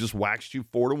LA, who just waxed you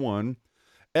 4-1.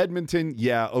 Edmonton,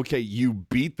 yeah, okay, you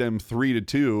beat them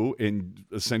 3-2 and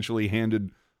essentially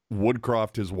handed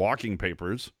Woodcroft his walking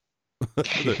papers.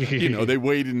 They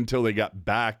waited until they got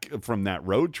back from that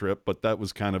road trip, but that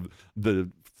was kind of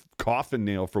the coffin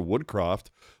nail for Woodcroft.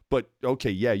 But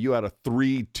okay, yeah, you had a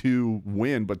 3-2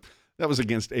 win, but that was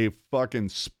against a fucking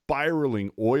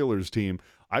spiraling Oilers team.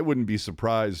 I wouldn't be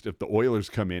surprised if the Oilers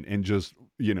come in and just,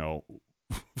 dude,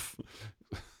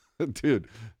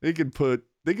 they could tie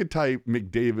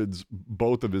McDavid's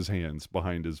both of his hands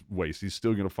behind his waist. He's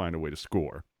still going to find a way to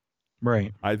score.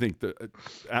 Right. I think that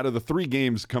out of the 3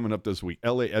 games coming up this week,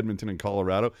 LA, Edmonton, and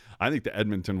Colorado, I think the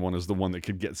Edmonton one is the one that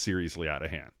could get seriously out of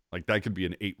hand. Like that could be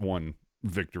an 8-1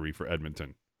 victory for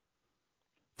Edmonton.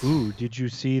 Ooh, did you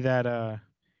see that?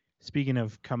 Speaking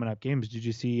of coming up games, did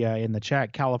you see in the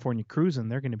chat, California Cruising?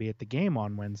 They're going to be at the game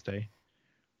on Wednesday.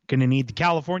 Going to need the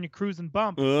California Cruising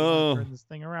bump. Turn this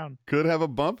thing around. Could have a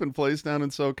bump in place down in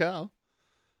SoCal.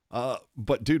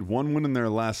 But dude, 1 win in their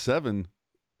last 7.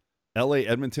 LA,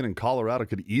 Edmonton, and Colorado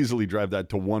could easily drive that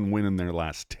to 1 win in their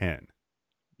last 10.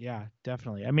 Yeah,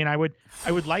 definitely. I mean, I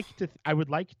would like to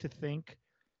think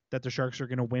that the Sharks are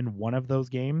going to win one of those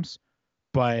games,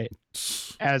 but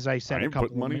as I said a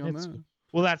couple of minutes,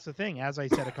 well, that's the thing. As I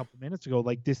said a couple minutes ago,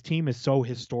 like this team is so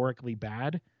historically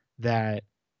bad that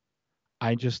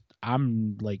I'm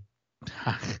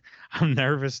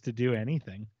nervous to do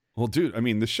anything. Well, dude, I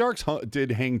mean, the Sharks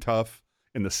did hang tough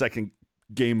in the second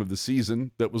game of the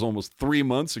season that was almost 3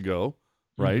 months ago,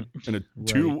 right? And a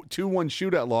 2-1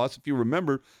 shootout loss. If you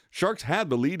remember, Sharks had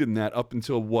the lead in that up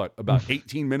until about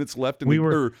 18 minutes left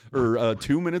or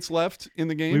 2 minutes left in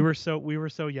the game. We were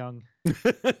so young.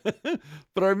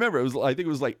 But I remember I think it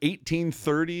was like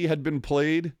 18:30 had been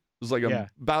played. It was like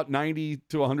about 90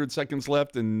 to 100 seconds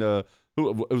left, and it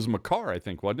was Makar, I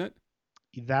think, wasn't it?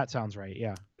 That sounds right,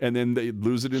 yeah. And then they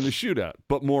lose it in the shootout.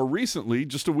 But more recently,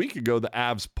 just a week ago, the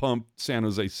Avs pumped San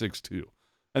Jose 6-2.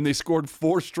 And they scored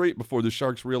 4 straight before the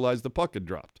Sharks realized the puck had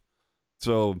dropped.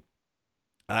 So,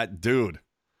 dude,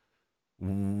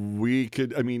 we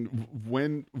could, I mean,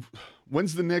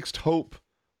 when's the next hope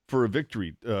for a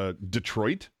victory?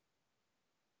 Detroit?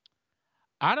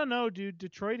 I don't know, dude.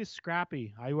 Detroit is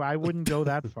scrappy. I wouldn't go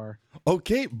that far.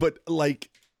 Okay, but like,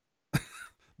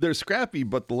 they're scrappy,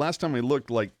 but the last time I looked,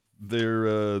 like, they're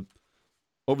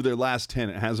over their last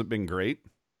 10, it hasn't been great.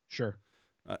 Sure.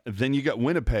 Then you got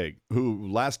Winnipeg, who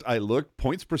last I looked,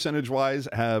 points percentage-wise,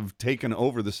 have taken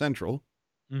over the Central.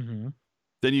 Mm-hmm.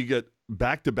 Then you get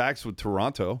back-to-backs with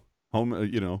Toronto.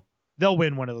 Home. They'll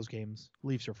win one of those games.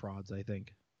 Leafs are frauds, I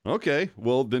think. Okay,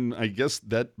 well then I guess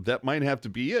that might have to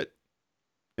be it.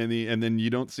 And then you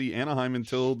don't see Anaheim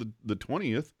until the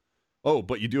 20th. Oh,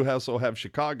 but you do also have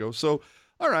Chicago. So,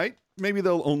 all right, maybe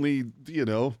they'll only,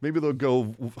 maybe they'll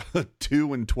go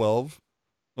 2-12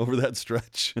 over that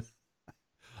stretch.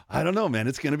 I don't know, man.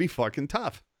 It's going to be fucking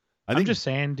tough. I'm just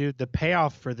saying, dude, the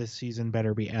payoff for this season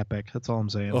better be epic. That's all I'm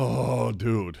saying. Oh,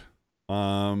 dude.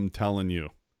 I'm telling you.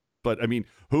 But I mean,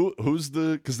 who's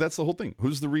because that's the whole thing.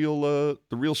 Who's the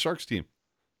real Sharks team?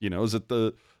 Is it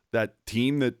that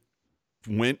team that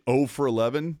went 0 for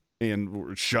 11 and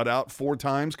were shut out 4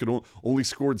 times, only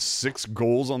scored 6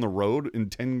 goals on the road in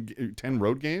 10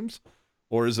 road games?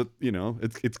 Or is it,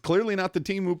 it's clearly not the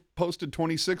team who posted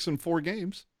 26 in 4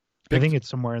 games. I think it's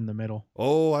somewhere in the middle.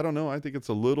 Oh, I don't know. I think it's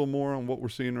a little more on what we're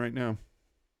seeing right now.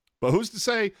 But who's to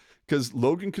say? Because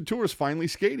Logan Couture is finally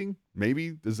skating.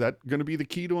 Maybe is that going to be the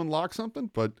key to unlock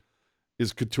something? But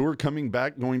is Couture coming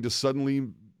back going to suddenly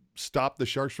stop the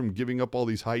Sharks from giving up all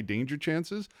these high danger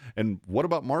chances? And what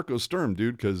about Marco Sturm,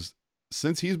 dude? Because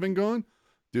since he's been gone,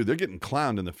 dude, they're getting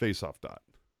clowned in the faceoff dot.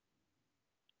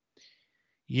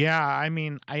 Yeah, I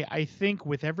mean, I think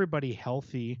with everybody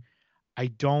healthy, I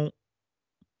don't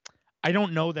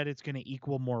know that it's going to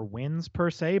equal more wins per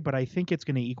se, but I think it's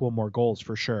going to equal more goals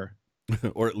for sure.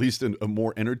 Or at least a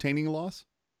more entertaining loss?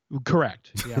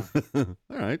 Correct. Yeah. All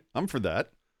right. I'm for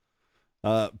that.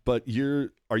 But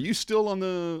are you still on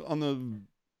the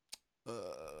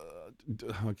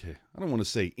okay, I don't want to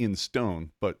say in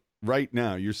stone, but right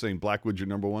now you're saying Blackwood's your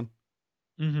number 1?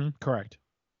 Mm-hmm. Correct.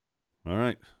 All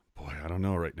right. Boy, I don't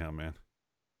know right now, man.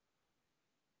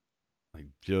 I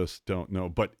just don't know.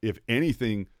 But if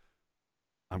anything,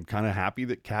 I'm kind of happy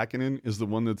that Kakinen is the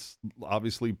one that's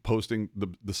obviously posting the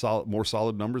more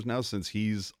solid numbers now since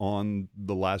he's on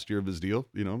the last year of his deal.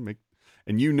 And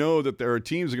that there are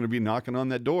teams that are going to be knocking on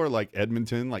that door, like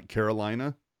Edmonton, like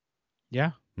Carolina.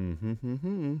 Yeah.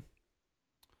 Mm-hmm.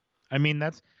 I mean,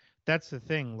 that's the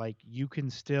thing. Like, you can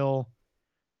still,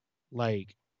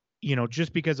 like,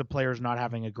 just because a player's not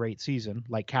having a great season,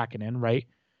 like Kakinen, right?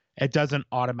 It doesn't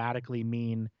automatically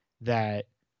mean that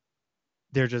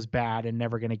they're just bad and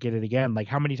never going to get it again. Like,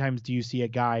 how many times do you see a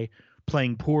guy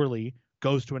playing poorly,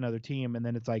 goes to another team, and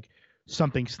then it's like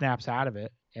something snaps out of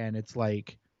it, and it's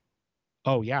like,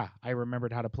 oh yeah, I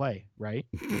remembered how to play, right?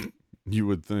 You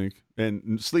would think.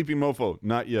 And Sleepy Mofo,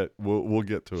 not yet. We'll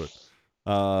get to it.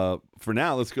 For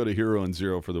now, let's go to Hero and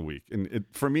Zero for the week. And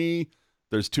for me,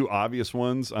 there's 2 obvious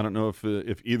ones. I don't know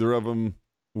if either of them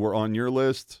were on your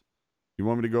list. You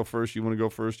want me to go first? You want to go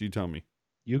first? You tell me.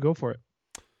 You go for it.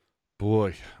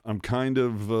 Boy, I'm kind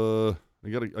of I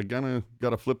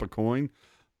gotta flip a coin,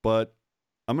 but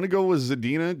I'm gonna go with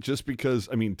Zadina just because.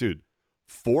 I mean, dude,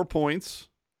 4 points,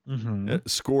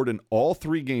 scored in all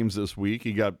 3 games this week.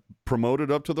 He got promoted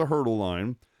up to the hurdle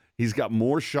line. He's got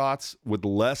more shots with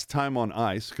less time on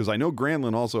ice because I know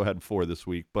Granlund also had 4 this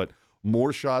week, but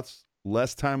more shots,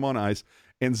 less time on ice.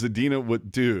 And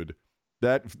Zadina, dude.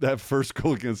 That first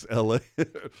goal against LA,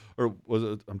 or was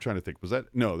it? I'm trying to think. Was that?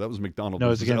 No, that was McDonald. No, it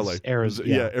was against LA. Arizona.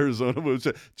 Yeah, Arizona. Was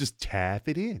just tap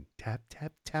it in.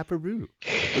 Tap-a-roo.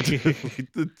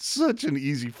 It's such an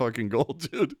easy fucking goal,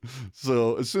 dude.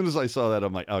 So as soon as I saw that,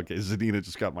 I'm like, okay, Zadina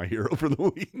just got my hero for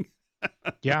the week.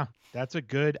 Yeah, that's a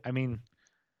good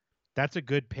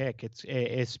pick. It's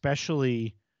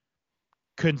especially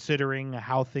considering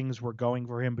how things were going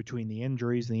for him between the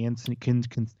injuries and the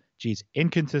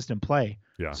inconsistent play.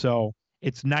 Yeah. So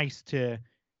it's nice to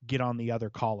get on the other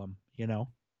column,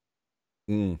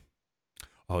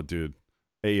 Oh, dude,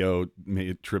 AO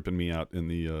tripping me out in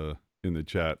the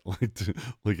chat. Like,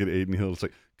 look at Aiden Hill. It's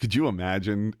like, could you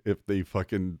imagine if they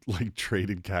fucking like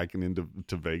traded Kakinen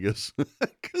to Vegas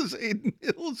because Aiden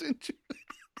Hill's injured?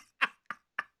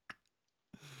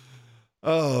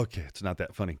 Oh, okay. It's not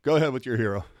that funny. Go ahead with your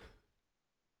hero.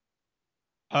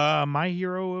 My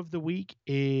hero of the week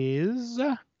is,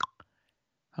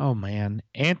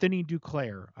 Anthony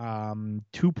Duclair.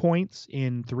 2 points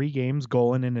in 3 games,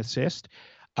 goal and an assist.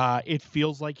 It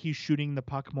feels like he's shooting the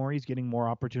puck more. He's getting more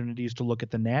opportunities to look at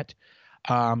the net.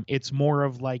 It's more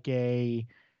of like hey,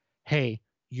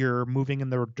 you're moving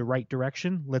in the right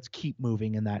direction. Let's keep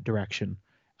moving in that direction.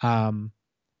 I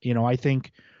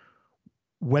think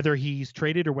whether he's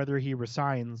traded or whether he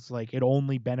resigns, like, it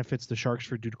only benefits the Sharks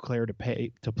for Duclair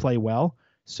to play well.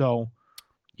 So,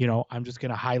 I'm just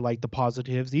going to highlight the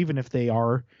positives, even if they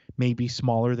are maybe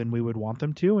smaller than we would want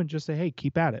them to, and just say, hey,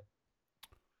 keep at it.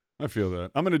 I feel that.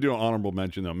 I'm going to do an honorable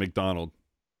mention though, McDonald,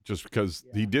 just because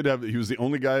he was the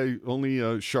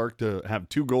only Shark to have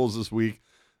 2 goals this week.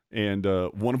 And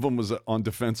one of them was on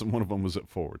defense and one of them was at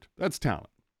forward. That's talent.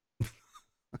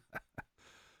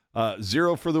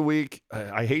 0 for the week.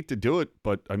 I hate to do it,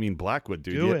 but I mean, Blackwood,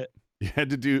 dude. Do it. You had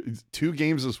to do 2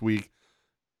 games this week,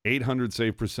 800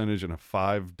 save percentage and a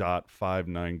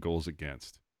 5.59 goals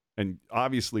against. And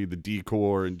obviously the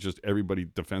decor and just everybody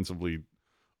defensively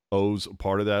owes a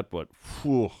part of that, but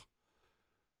whew,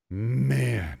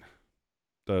 man,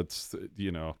 that's,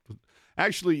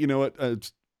 actually, you know what?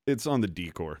 It's on the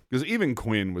decor, because even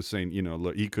Quinn was saying,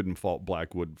 look, he couldn't fault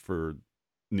Blackwood for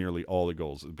nearly all the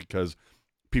goals because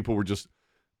people were just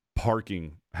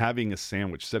parking, having a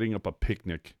sandwich, setting up a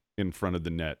picnic in front of the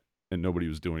net, and nobody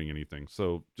was doing anything.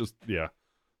 So just,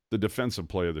 the defensive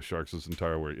play of the Sharks this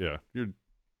entire way,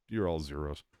 you're all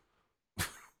zeros.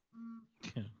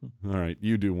 All right,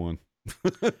 you do one.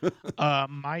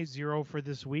 My 0 for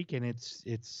this week, and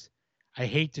it's I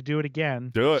hate to do it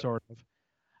again. Do it. Sort of.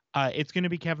 It's going to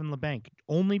be Kevin LeBanc,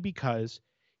 only because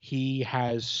he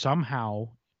has somehow,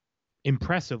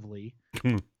 impressively,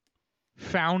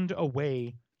 found a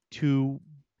way to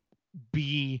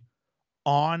be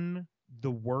on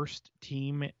the worst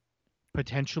team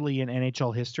potentially in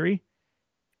NHL history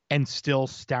and still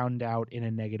stand out in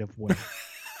a negative way.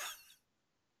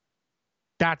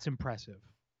 That's impressive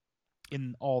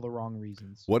in all the wrong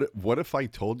reasons. What if I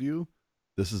told you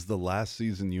this is the last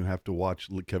season you have to watch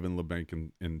Kevin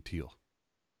LeBanc in Teal?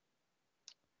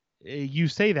 You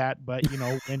say that, but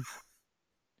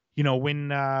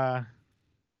when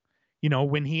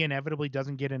he inevitably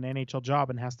doesn't get an NHL job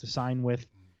and has to sign with,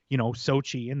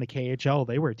 Sochi in the KHL,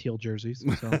 they wear teal jerseys.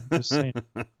 So just saying.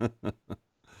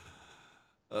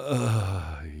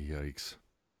 Yikes.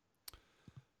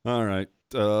 All right.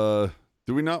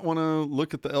 Do we not want to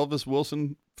look at the Elvis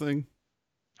Wilson thing?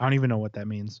 I don't even know what that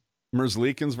means.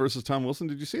 Merzlikins versus Tom Wilson.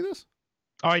 Did you see this?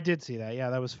 Oh, I did see that. Yeah,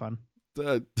 that was fun.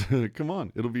 Come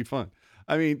on. It'll be fun.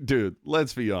 I mean, dude,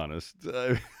 let's be honest.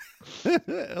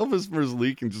 Elvis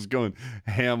Merzlikins just going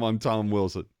ham on Tom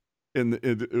Wilson in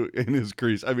his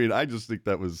crease. I mean, I just think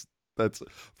that's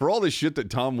for all the shit that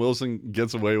Tom Wilson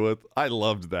gets away with. I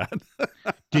loved that.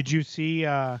 Did you see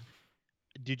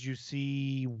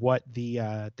what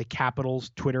the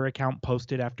Capitals Twitter account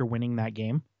posted after winning that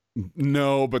game?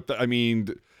 No, but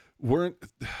didn't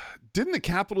the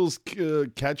Capitals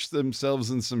catch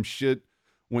themselves in some shit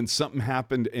when something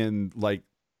happened and like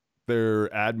their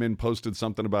admin posted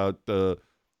something about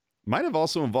might have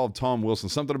also involved Tom Wilson,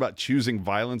 something about choosing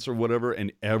violence or whatever,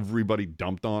 and everybody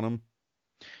dumped on him?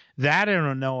 That I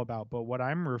don't know about, but what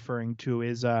I'm referring to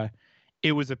is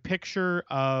it was a picture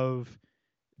of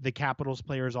the Capitals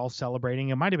players all celebrating.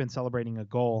 It might have been celebrating a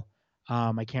goal.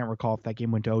 I can't recall if that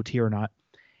game went to OT or not.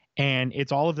 And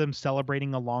it's all of them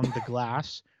celebrating along the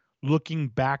glass, looking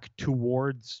back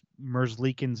towards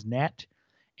Merzlikins' net.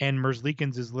 And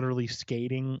Merzlikins is literally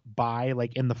skating by,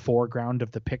 like, in the foreground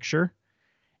of the picture.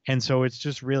 And so it's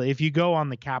just really, if you go on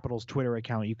the Capitals Twitter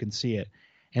account, you can see it.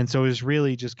 And so it's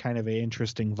really just kind of an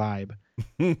interesting vibe.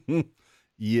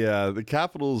 Yeah, the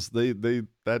Capitals, they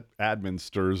that admin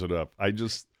stirs it up.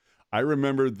 I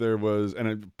remember there was, and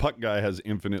a Puck guy has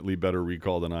infinitely better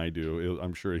recall than I do.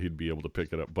 I'm sure he'd be able to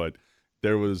pick it up. But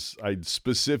I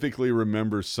specifically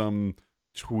remember some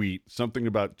tweet, something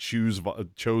about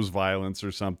chose violence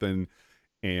or something.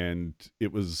 And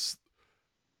it was,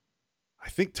 I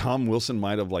think Tom Wilson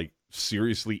might have like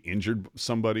seriously injured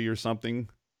somebody or something.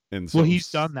 And so, well, he's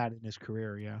done that in his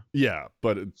career, yeah. Yeah,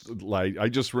 but it's like, I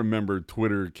just remember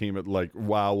Twitter came at like,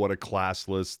 wow, what a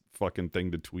classless fucking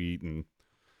thing to tweet. And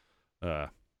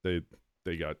they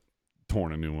got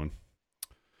torn a new one.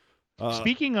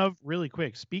 Speaking of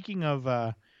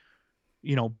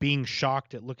being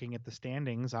shocked at looking at the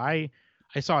standings, I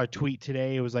saw a tweet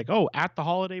today. It was like, oh, at the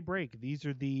holiday break, these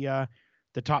are the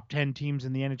top 10 teams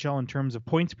in the NHL in terms of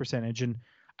points percentage. And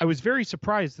I was very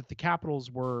surprised that the Capitals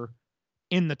were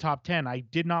in the top 10. I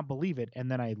did not believe it.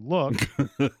 And then I looked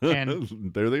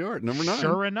and there they are, number 9.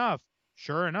 Sure enough,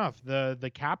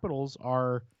 the Capitals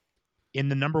are in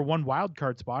the number 1 wild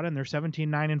card spot, and they're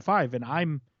 17-9-5. And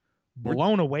I'm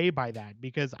blown away by that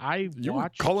because you were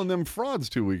calling them frauds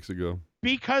 2 weeks ago.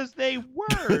 Because they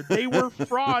were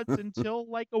frauds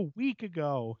until like a week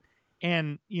ago.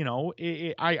 And,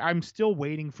 I'm still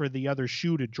waiting for the other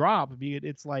shoe to drop.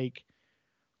 It's like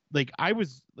I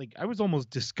was almost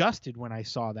disgusted when I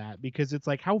saw that, because it's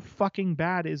like, how fucking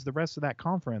bad is the rest of that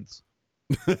conference?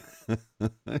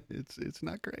 It's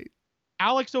not great.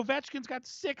 Alex Ovechkin's got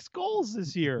 6 goals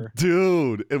this year.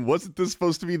 Dude, and wasn't this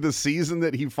supposed to be the season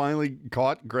that he finally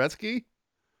caught Gretzky?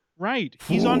 Right.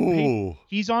 He's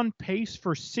on pace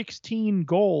for 16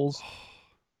 goals,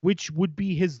 which would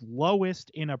be his lowest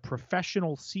in a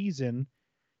professional season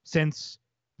since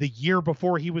the year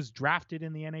before he was drafted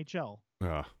in the NHL.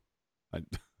 I,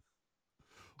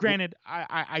 Granted,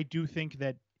 I do think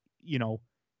that,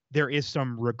 there is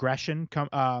some regression.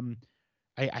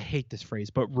 I hate this phrase,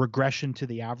 but regression to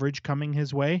the average coming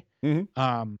his way.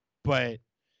 But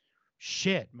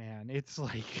shit, man, it's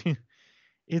like,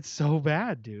 it's so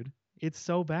bad, dude. It's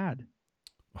so bad.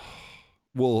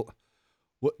 Well,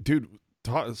 what, dude?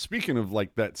 Speaking of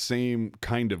like that same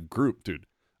kind of group, dude.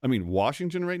 I mean,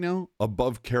 Washington right now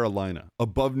above Carolina,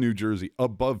 above New Jersey,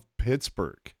 above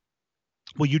Pittsburgh.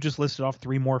 Well, you just listed off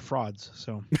 3 more frauds,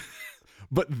 so.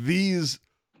 But these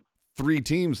 3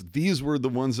 teams, these were the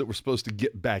ones that were supposed to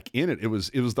get back in it. It was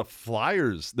the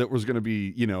Flyers that was going to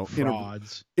be,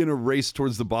 frauds in a race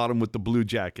towards the bottom with the Blue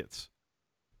Jackets.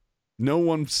 No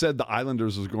one said the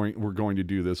Islanders were going to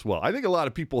do this well. I think a lot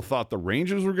of people thought the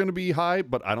Rangers were going to be high,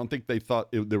 but I don't think they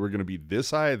thought they were going to be this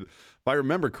high. If I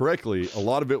remember correctly, a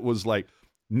lot of it was like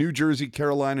New Jersey,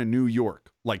 Carolina, New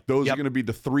York. Like those are going to be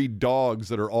the 3 dogs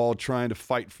that are all trying to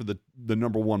fight for the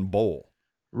number 1 bowl.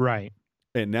 Right.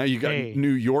 And now you got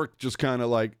New York just kind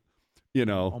of like,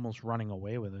 almost running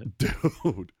away with it.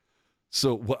 Dude.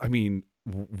 So what? I mean,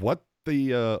 what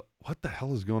the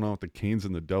hell is going on with the Canes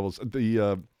and the Devils?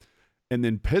 And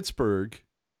then Pittsburgh,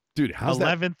 dude, how's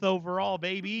 11th overall,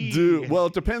 baby? Dude, well,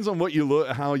 it depends on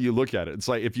how you look at it. It's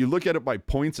like if you look at it by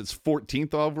points, it's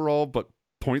 14th overall, but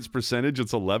points percentage,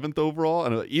 it's 11th overall.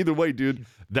 And either way, dude,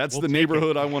 that's the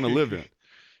neighborhood I want to live in.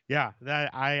 Yeah,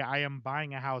 that I am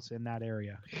buying a house in that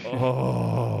area.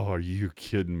 Oh, are you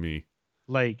kidding me?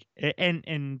 Like,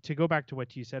 and to go back to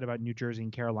what you said about New Jersey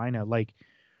and Carolina, like,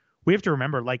 we have to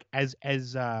remember, like, as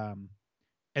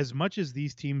much as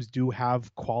these teams do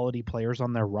have quality players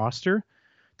on their roster,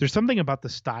 there's something about the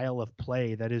style of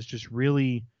play that is just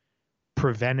really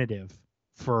preventative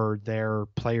for their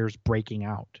players breaking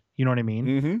out. You know what I mean?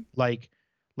 Mm-hmm. Like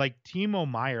Timo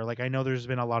Meier, like, I know there's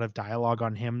been a lot of dialogue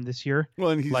on him this year. Well,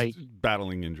 and he's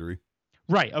battling injury.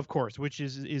 Right, of course, which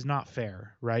is not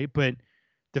fair, right? But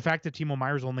the fact that Timo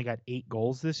Meier's only got 8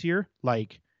 goals this year,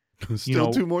 like,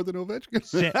 still 2 more than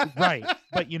Ovechkin. Right.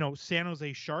 But, San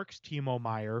Jose Sharks Timo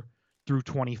Meier through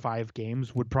 25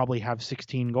 games would probably have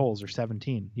 16 goals or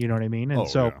 17. You know what I mean?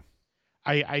 And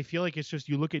I feel like it's just,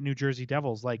 you look at New Jersey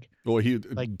Devils, like... Well,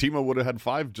 Timo would have had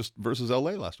 5 just versus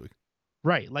LA last week.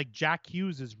 Right. Like, Jack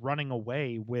Hughes is running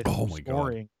away with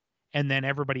scoring. God. And then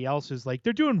everybody else is like,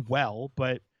 they're doing well,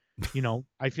 but,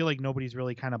 I feel like nobody's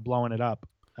really kind of blowing it up.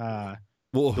 The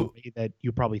way that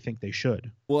you probably think they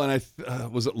should. Well, and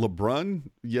was it LeBron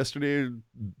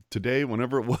today,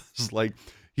 whenever it was, like,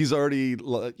 he's already,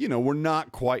 we're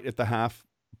not quite at the half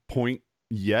point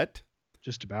yet.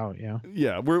 Just about, yeah.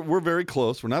 Yeah, we're very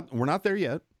close. We're not there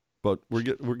yet, but we're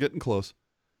getting close.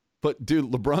 But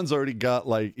dude, LeBron's already got,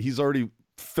 like, he's already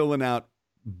filling out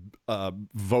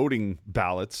voting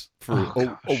ballots for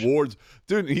awards.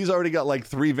 Dude, he's already got like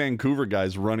 3 Vancouver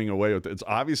guys running away with it. It's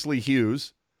obviously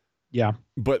Hughes. Yeah.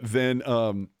 But then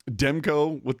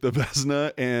Demko with the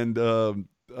Vezina and oh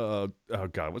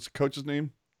God, what's the coach's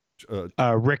name?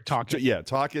 Rick Tocchet. Yeah,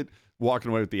 Tocchet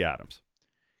walking away with the Adams.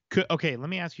 Okay, let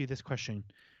me ask you this question.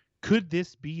 Could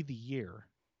this be the year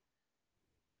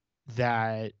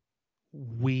that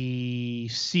we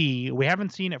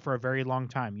haven't seen it for a very long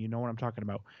time. You know what I'm talking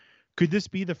about. Could this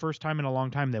be the first time in a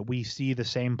long time that we see the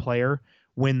same player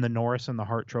win the Norris and the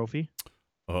Hart Trophy?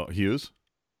 Hughes?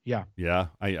 Yeah. Yeah.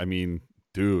 I mean,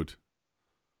 dude.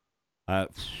 I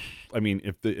mean,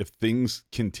 if things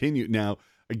continue now,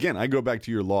 again, I go back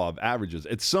to your law of averages.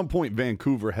 At some point,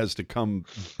 Vancouver has to come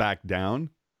back down.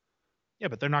 Yeah,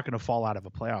 but they're not going to fall out of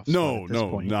a playoff. No,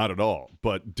 not at all.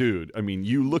 But dude, I mean,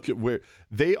 you look at where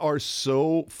they are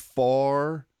so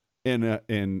far and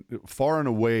far and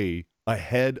away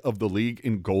ahead of the league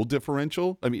in goal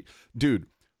differential. I mean, dude,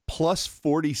 plus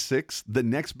 46. The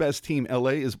next best team,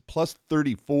 LA, is plus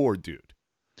 34, dude.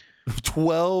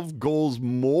 12 goals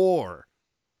more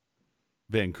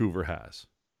Vancouver has.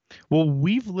 Well,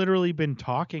 we've literally been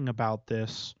talking about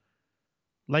this.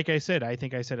 Like I said, I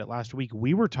think I said it last week.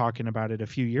 We were talking about it a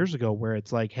few years ago where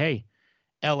it's like, hey,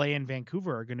 LA and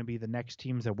Vancouver are going to be the next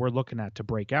teams that we're looking at to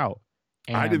break out.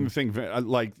 And I didn't think,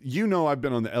 like, I've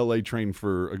been on the LA train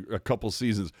for a couple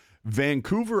seasons.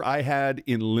 Vancouver, I had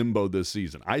in limbo this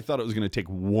season. I thought it was going to take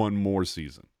one more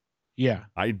season. Yeah.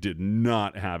 I did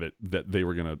not have it that they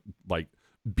were going to, like,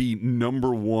 be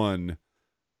number one,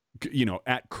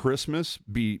 at Christmas,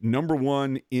 be number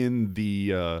one in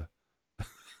the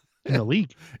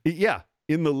league. Yeah,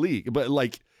 in the league. But,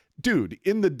 like, dude,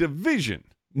 in the division,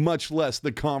 much less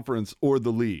the conference or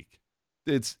the league.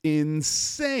 It's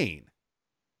insane.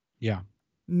 Yeah.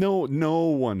 No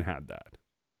one had that.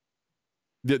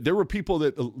 There were people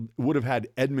that would have had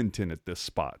Edmonton at this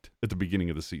spot at the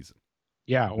beginning of the season.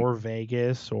 Yeah, or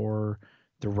Vegas, or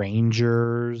the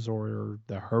Rangers, or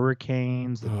the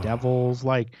Hurricanes, the Devils.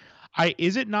 Like,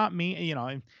 is it not me?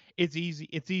 It's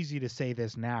easy to say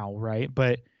this now, right?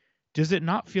 But does it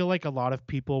not feel like a lot of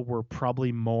people were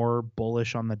probably more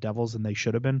bullish on the Devils than they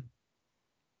should have been?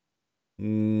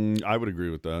 I would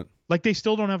agree with that. Like, they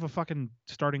still don't have a fucking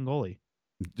starting goalie.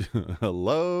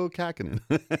 Hello, Kakinen.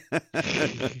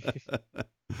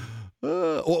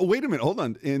 Wait a minute, hold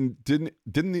on. And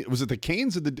was it the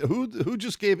Canes? Who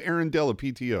just gave Aaron Dell a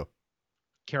PTO?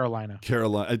 Carolina.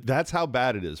 That's how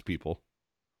bad it is, people.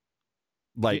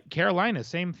 Like Carolina,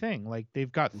 same thing. Like,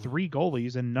 they've got 3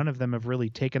 goalies and none of them have really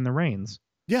taken the reins.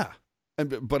 Yeah,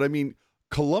 but I mean,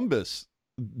 Columbus.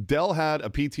 Dell had a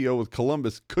PTO with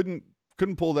Columbus. Couldn't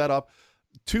pull that off.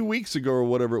 2 weeks ago or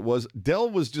whatever it was, Dell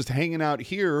was just hanging out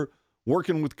here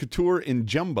working with Couture and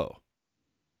Jumbo.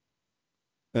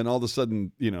 And all of a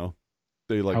sudden,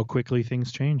 they like... How quickly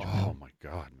things change. Oh, my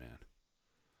God, man.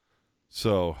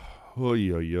 So,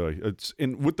 it's...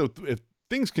 And if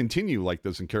things continue like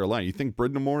this in Carolina, you think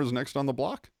Brind'Amour is next on the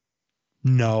block?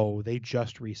 No, they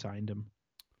just re-signed him.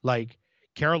 Like,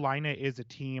 Carolina is a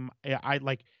team... I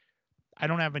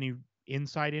don't have any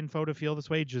inside info to feel this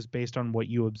way, just based on what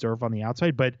you observe on the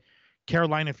outside, but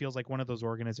Carolina feels like one of those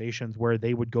organizations where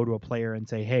they would go to a player and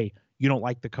say, hey, you don't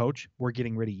like the coach, we're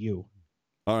getting rid of you.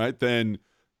 All right, then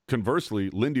conversely,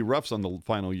 Lindy Ruff's on the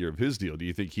final year of his deal. Do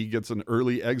you think he gets an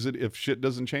early exit if shit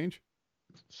doesn't change?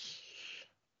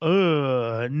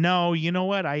 No, you know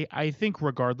what? I think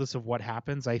regardless of what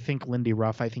happens, I think Lindy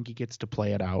Ruff, I think he gets to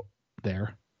play it out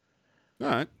there. All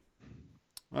right.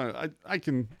 I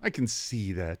can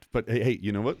see that, but hey,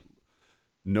 you know what?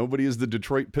 Nobody is the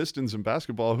Detroit Pistons in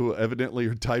basketball, who evidently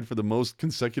are tied for the most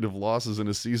consecutive losses in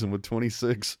a season with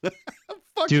 26.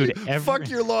 Fuck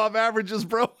your law of averages,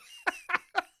 bro.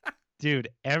 Dude,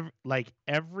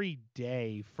 every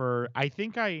day for I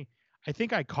think I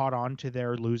caught on to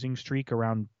their losing streak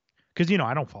around, because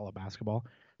I don't follow basketball,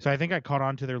 so I think I caught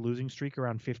on to their losing streak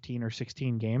around 15 or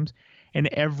 16 games, and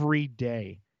every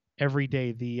day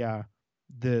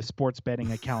the sports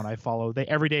betting account I follow,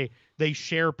 every day they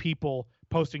share people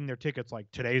posting their tickets like,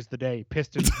 today's the day,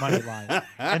 Pistons money line,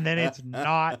 and then it's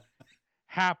not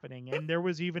happening. And there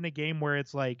was even a game where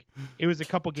it was a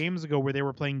couple games ago where they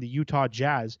were playing the Utah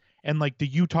Jazz, and like the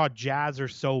Utah Jazz are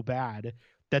so bad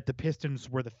that the Pistons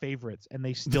were the favorites and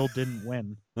they still didn't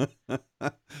win.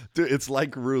 Dude, it's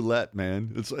like roulette,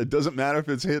 man. It doesn't matter if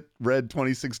it's hit red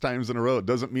 26 times in a row. It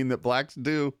doesn't mean that blacks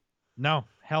do. No,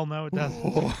 hell no, it doesn't.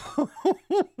 Oh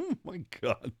my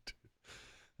God.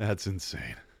 That's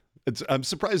insane. I'm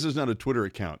surprised there's not a Twitter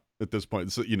account at this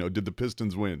point. So, did the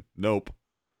Pistons win? Nope.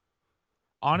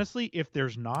 Honestly, if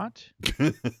there's not,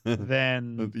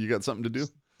 then you got something to do?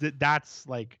 That's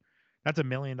a $1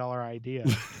 million idea.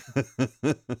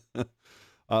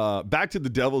 Back to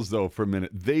the Devils, though, for a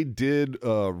minute. They did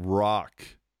rock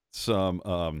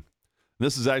some.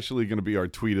 This is actually going to be our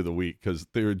tweet of the week, because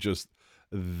they're just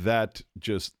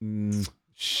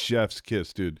chef's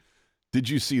kiss, dude. Did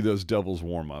you see those Devils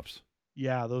warm-ups?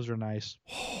 Yeah, those are nice.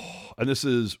 And this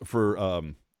is for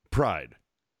Pride.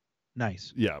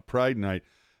 Nice. Yeah, Pride night.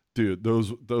 Dude,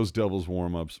 those Devils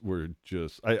warm-ups were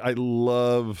just... I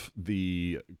love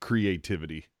the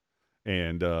creativity.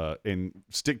 And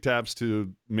stick taps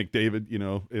to McDavid,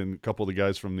 and a couple of the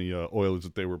guys from the Oilers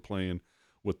that they were playing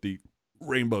with the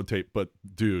rainbow tape. But,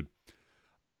 dude,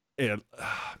 and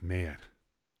man,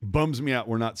 bums me out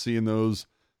we're not seeing those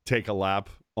take a lap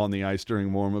on the ice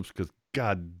during warm-ups, because,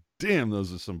 god damn,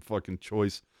 those are some fucking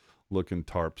choice-looking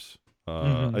tarps.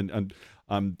 And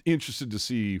I'm interested to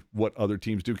see what other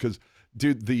teams do, because,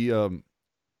 dude, the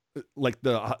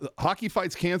hockey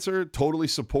fights cancer, totally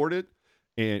support it.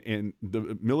 And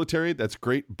the military, that's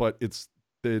great, but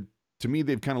to me,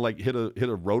 they've kind of like hit a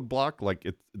roadblock. Like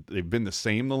they've been the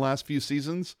same the last few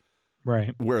seasons,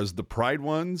 right? Whereas the Pride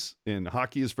ones in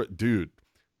hockey dude,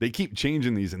 they keep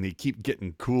changing these and they keep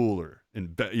getting cooler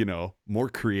and more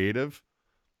creative.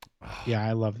 Yeah,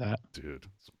 I love that, dude.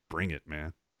 Let's bring it,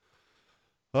 man.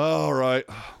 All right,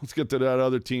 let's get to that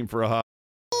other team for a hot.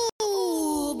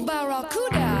 Ooh,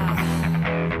 Barracuda.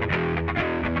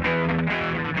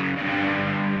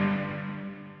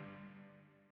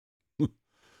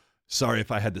 Sorry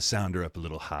if I had the sounder up a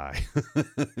little high.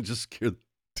 Just scared,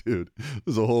 dude.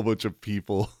 There's a whole bunch of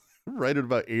people right at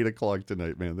about 8 o'clock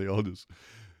tonight, man. They all just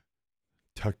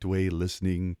tucked away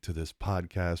listening to this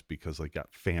podcast because they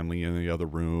got family in the other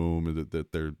room, and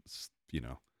that they're,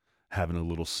 having a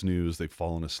little snooze. They've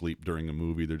fallen asleep during a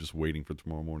movie. They're just waiting for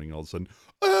tomorrow morning. All of a sudden,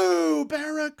 oh, Woo,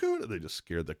 Barracuda. They just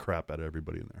scared the crap out of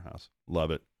everybody in their house.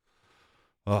 Love it.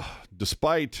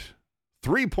 Despite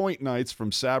 3-point nights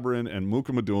from Sabrin and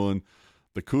Mukamadulin,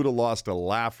 the Cuda lost a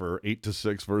laugher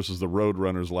 8-6 versus the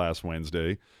Roadrunners last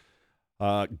Wednesday.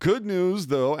 Good news,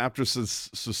 though, after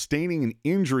sustaining an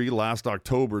injury last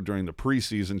October during the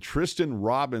preseason, Tristan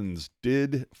Robbins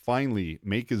did finally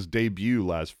make his debut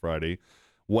last Friday.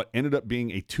 What ended up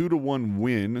being a 2-1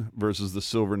 win versus the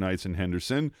Silver Knights in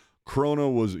Henderson. Corona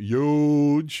was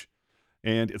huge,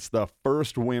 and it's the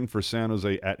first win for San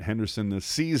Jose at Henderson this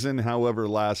season. However,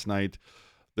 last night,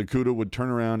 the Cuda would turn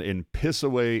around and piss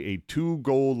away a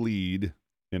 2-goal lead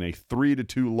in a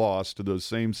 3-2 loss to those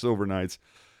same Silver Knights.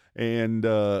 And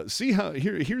see how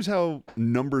here's how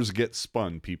numbers get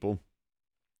spun, people.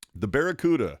 The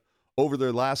Barracuda, over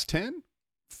their last 10,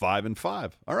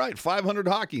 5-5. All right, 500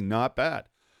 hockey, not bad.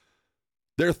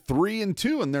 They're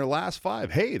 3-2 in their last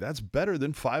 5. Hey, that's better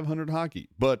than 500 hockey.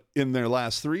 But in their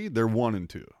last 3, they're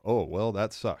 1-2. Oh, well,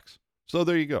 that sucks. So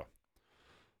there you go.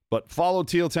 But follow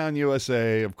Teal Town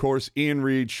USA, of course, Ian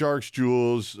Reed, Sharks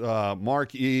Jules,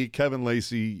 Mark E., Kevin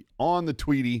Lacey on the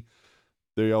Tweety.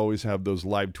 They always have those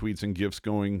live tweets and gifts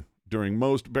going during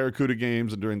most Barracuda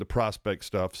games and during the prospect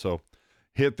stuff. So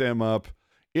hit them up.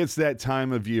 It's that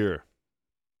time of year.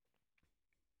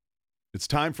 It's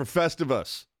time for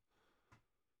Festivus.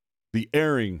 The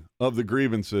airing of the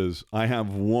grievances. I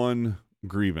have one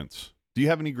grievance. Do you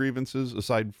have any grievances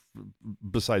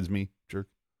besides me, jerk?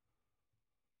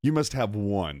 You must have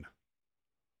one.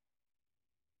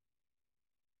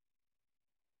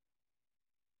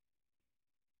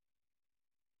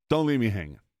 Don't leave me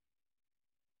hanging.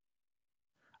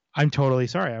 I'm totally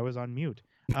sorry. I was on mute.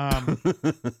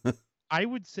 I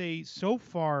would say so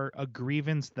far a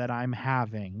grievance that I'm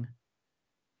having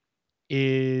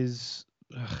is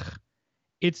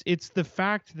it's the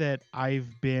fact that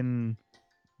I've been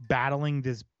battling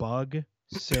this bug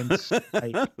since Do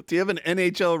you have an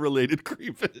NHL related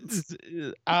grievance?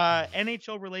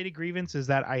 NHL related grievance is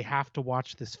that I have to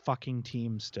watch this fucking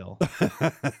team still.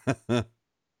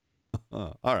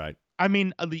 All right. I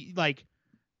mean, like,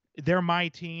 they're my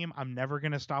team. I'm never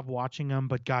gonna stop watching them,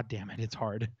 but god damn it, it's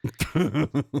hard.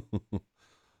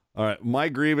 All right, my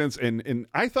grievance, and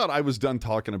I thought I was done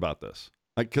talking about this,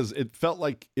 because it felt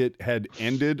like it had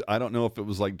ended. I don't know if it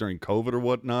was like during COVID or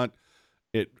whatnot.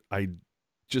 I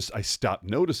stopped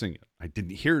noticing it. I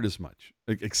didn't hear it as much,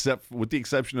 with the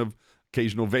exception of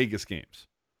occasional Vegas games.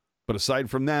 But aside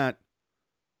from that,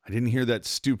 I didn't hear that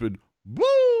stupid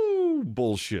woo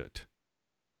bullshit.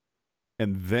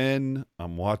 And then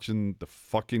I'm watching the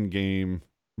fucking game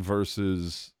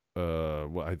versus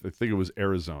I think it was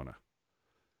Arizona.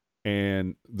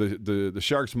 And the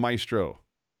Sharks maestro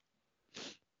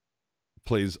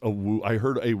plays a woo. I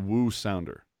heard a woo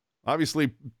sounder.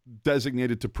 Obviously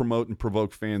designated to promote and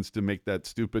provoke fans to make that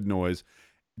stupid noise.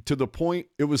 To the point,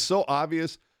 it was so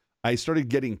obvious, I started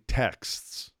getting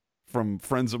texts from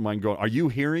friends of mine going, "Are you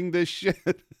hearing this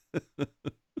shit?"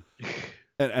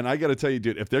 And I got to tell you,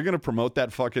 dude, if they're going to promote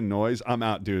that fucking noise, I'm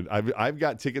out, dude. I've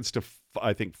got tickets to,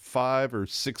 I think, 5 or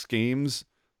 6 games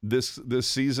this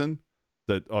season.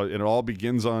 That it all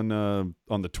begins on the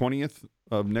 20th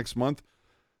of next month.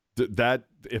 That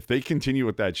if they continue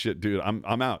with that shit, dude,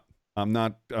 I'm out. I'm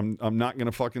not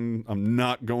going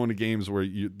to games where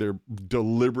they're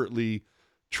deliberately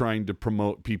trying to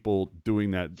promote people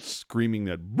doing that, screaming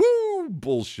that woo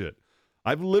bullshit.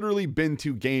 I've literally been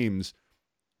to games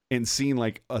and seen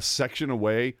like a section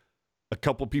away, a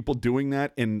couple people doing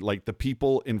that, and like the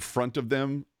people in front of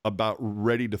them about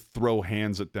ready to throw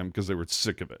hands at them because they were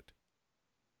sick of it.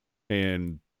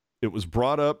 And it was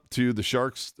brought up to the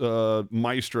Sharks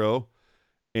maestro,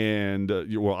 and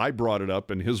I brought it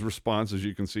up, and his response, as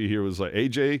you can see here, was like,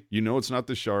 "AJ, you know it's not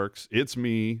the Sharks, it's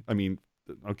me." I mean,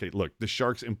 okay, look, the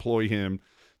Sharks employ him.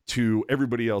 To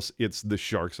everybody else, it's the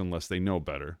Sharks unless they know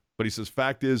better. But he says,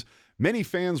 fact is, many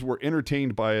fans were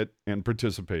entertained by it and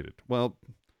participated. Well,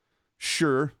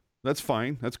 sure, that's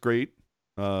fine. That's great.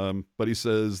 But he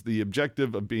says the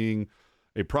objective of being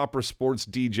a proper sports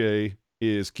DJ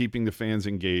is keeping the fans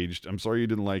engaged. I'm sorry you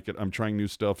didn't like it. I'm trying new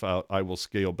stuff out. I will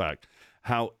scale back.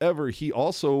 However, he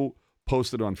also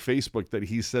posted on Facebook that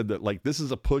he said that, like, this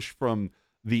is a push from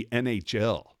the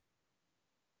NHL.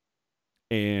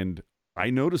 And I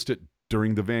noticed it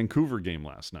during the Vancouver game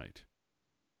last night.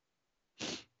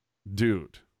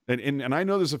 Dude. And I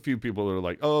know there's a few people that are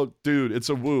like, "Oh, dude, it's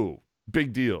a woo.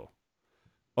 Big deal."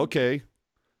 Okay.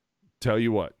 Tell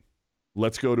you what.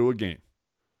 Let's go to a game.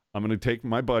 I'm going to take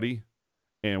my buddy,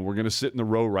 and we're going to sit in the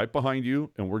row right behind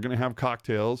you, and we're going to have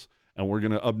cocktails, and we're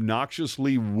going to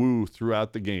obnoxiously woo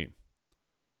throughout the game.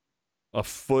 A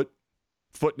foot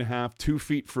 1.5 feet, 2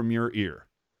 feet from your ear.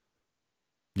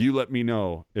 You let me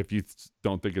know if you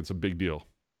don't think it's a big deal.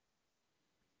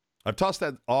 I've tossed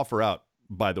that offer out,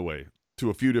 by the way, to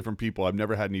a few different people. I've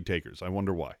never had any takers. I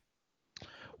wonder why.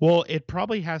 Well, it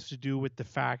probably has to do with the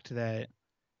fact that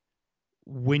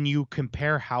when you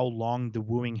compare how long the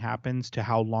wooing happens to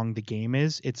how long the game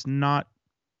is, it's not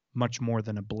much more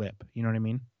than a blip. You know what I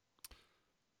mean?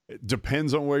 It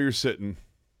depends on where you're sitting.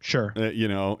 Sure. You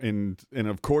know, and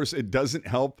of course it doesn't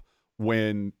help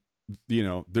when, you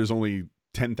know, there's only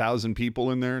 10,000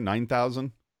 people in there,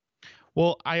 9,000.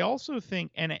 Well, I also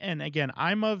think, and again,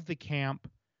 I'm of the camp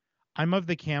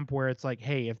where it's like,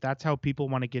 hey, if that's how people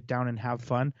want to get down and have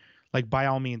fun, like by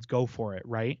all means go for it,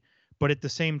 right? But at the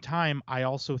same time, I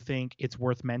also think it's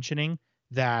worth mentioning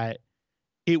that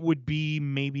it would be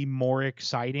maybe more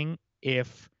exciting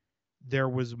if there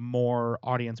was more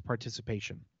audience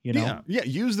participation, you know? Yeah,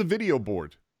 use the video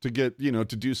board to get, you know,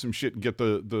 to do some shit and get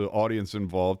the audience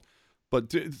involved.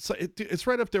 But it's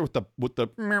right up there with the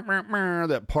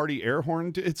that party air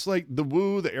horn. It's like the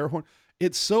woo, the air horn.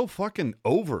 It's so fucking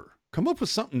over. Come up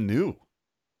with something new.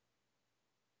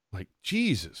 Like,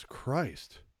 Jesus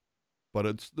Christ. But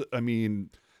it's, I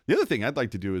mean, the other thing I'd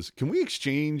like to do is, can we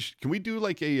do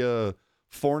like a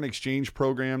foreign exchange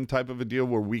program type of a deal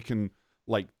where we can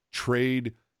like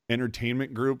trade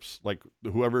entertainment groups, like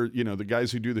whoever, you know, the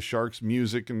guys who do the Sharks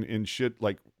music and shit,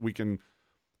 like we can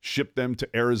ship them to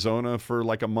Arizona for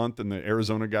like a month and the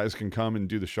Arizona guys can come and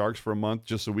do the Sharks for a month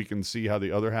just so we can see how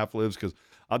the other half lives. Because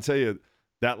I'll tell you,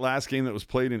 that last game that was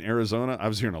played in Arizona, I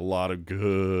was hearing a lot of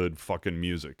good fucking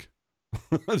music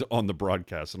on the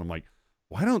broadcast. And I'm like,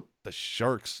 why don't the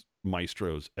Sharks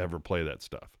maestros ever play that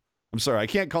stuff? I'm sorry, I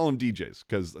can't call them DJs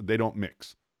because they don't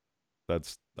mix.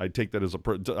 I take that as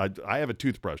I have a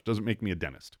toothbrush. Doesn't make me a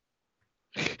dentist.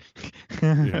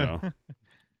 You know,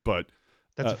 but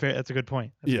That's a good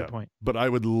point. That's a good point. But I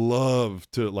would love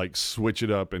to like switch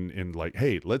it up and like,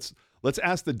 hey, let's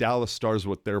ask the Dallas Stars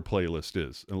what their playlist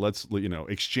is, and let's, you know,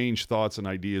 exchange thoughts and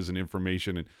ideas and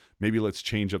information, and maybe let's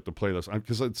change up the playlist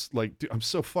because it's like, dude, I'm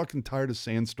so fucking tired of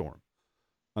Sandstorm.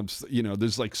 You know,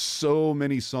 there's like so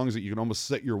many songs that you can almost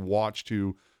set your watch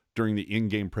to during the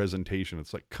in-game presentation.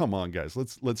 It's like, come on, guys,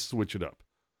 let's switch it up.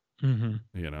 Mm-hmm.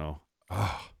 You know,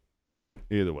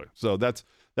 either way. So that's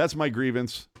my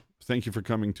grievance. Thank you for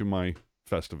coming to my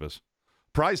Festivus.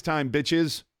 Prize time,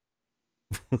 bitches.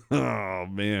 Oh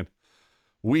man,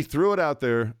 we threw it out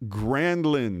there.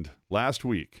 Grandland last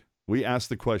week. We asked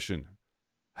the question: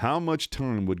 how much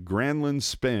time would Grandland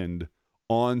spend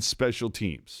on special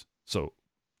teams? So,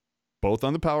 both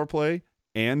on the power play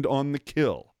and on the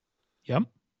kill. Yep.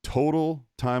 Total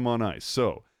time on ice.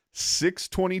 So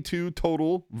 622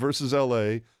 total versus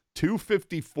LA,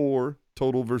 254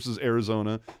 total versus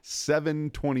Arizona,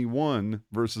 721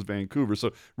 versus Vancouver.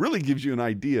 So really gives you an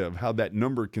idea of how that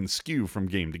number can skew from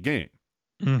game to game.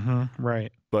 Mm-hmm.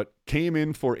 Right. But came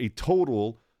in for a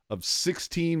total of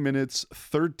 16 minutes,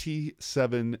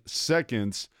 37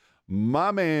 seconds.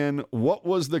 My man, what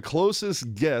was the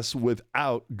closest guess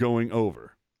without going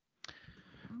over?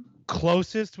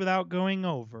 Closest without going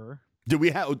over. Did we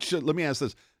have? Let me ask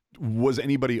this: was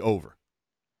anybody over?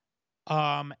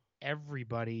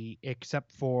 Everybody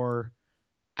except for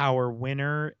our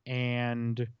winner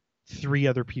and 3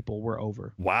 other people were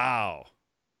over. Wow,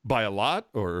 by a lot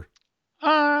or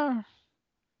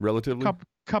relatively?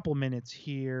 Couple minutes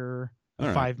here, a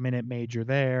All right. 5-minute major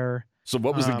there. So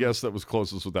what was the guess that was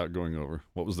closest without going over?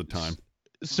 What was the time?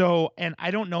 So, and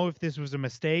I don't know if this was a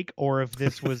mistake or if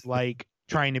this was like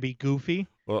trying to be goofy.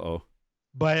 Uh-oh.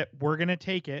 But we're going to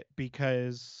take it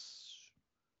because,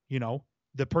 you know,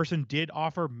 the person did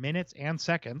offer minutes and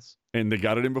seconds. And they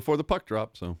got it in before the puck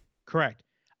drop, so. Correct.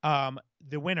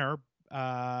 The winner,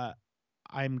 I'm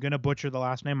going to butcher the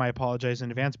last name. I apologize in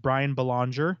advance. Brian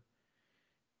Belanger.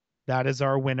 That is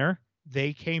our winner.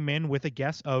 They came in with a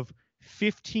guess of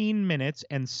 15 minutes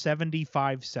and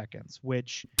 75 seconds,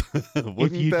 which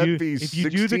if you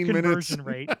do the conversion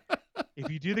rate, if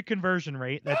you do the conversion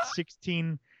rate, that's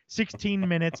 16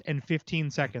 minutes and 15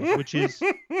 seconds,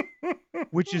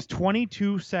 which is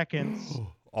 22 seconds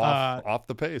off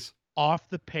the pace. Off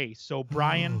the pace. So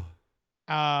Brian,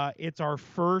 it's our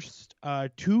first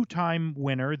 2-time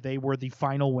winner. They were the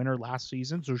final winner last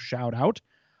season, so shout out.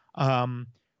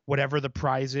 Whatever the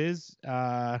prize is,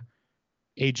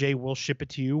 AJ will ship it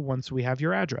to you once we have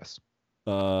your address.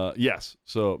 Yes.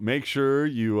 So make sure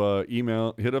you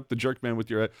hit up the Jerkman with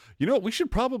your. You know, we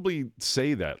should probably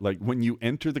say that, like, when you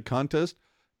enter the contest,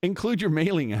 include your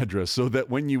mailing address so that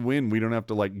when you win, we don't have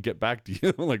to like get back to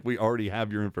you. Like, we already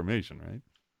have your information,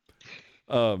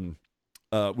 right?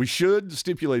 We should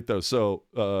stipulate though. So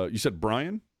you said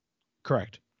Brian?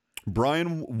 Correct.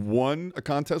 Brian won a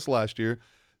contest last year.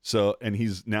 So, and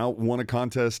he's now won a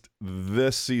contest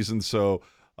this season. So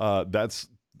that's,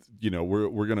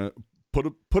 we're going to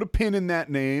put a pin in that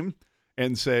name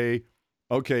and say,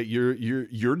 okay,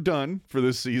 you're done for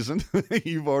this season.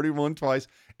 You've already won twice.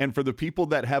 And for the people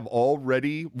that have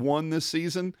already won this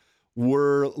season,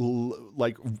 we're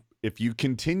like, if you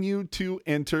continue to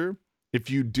enter, if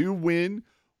you do win,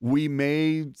 we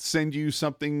may send you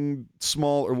something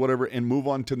small or whatever and move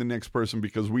on to the next person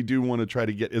because we do want to try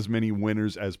to get as many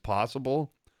winners as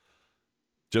possible.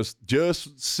 Just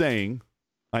saying.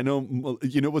 I know,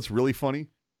 what's really funny?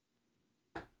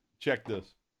 Check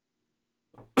this.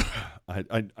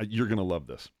 You're going to love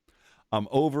this. I'm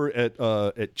over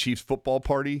at Chiefs football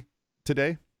party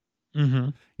today. Mm-hmm.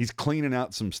 He's cleaning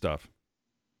out some stuff.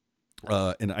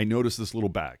 And I noticed this little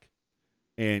bag.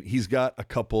 And he's got a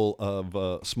couple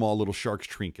of small little Sharks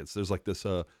trinkets. There's like this,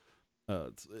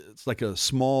 it's like a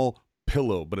small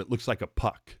pillow, but it looks like a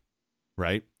puck,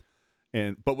 right?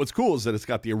 But what's cool is that it's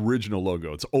got the original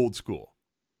logo. It's old school.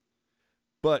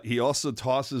 But he also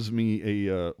tosses me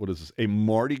a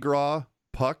Mardi Gras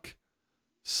puck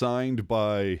signed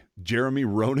by Jeremy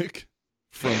Roenick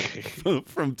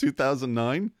from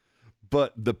 2009.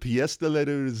 But the pièce de la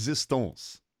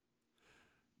résistance.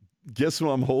 Guess who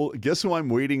I'm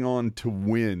waiting on to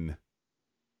win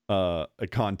a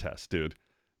contest, dude?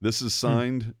 This is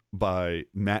signed by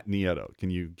Matt Nieto. Can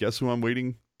you guess who I'm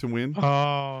waiting to win?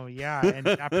 Oh, yeah. And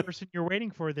that person you're waiting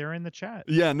for, they're in the chat.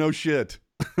 Yeah, no shit.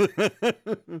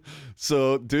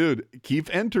 So, dude,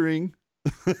 keep entering.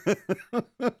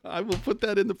 I will put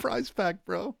that in the prize pack,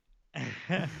 bro.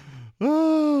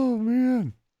 Oh,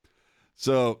 man.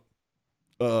 So...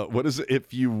 what is it?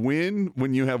 If you win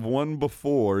when you have won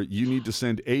before, you need to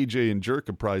send AJ and Jerk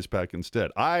a prize pack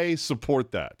instead. I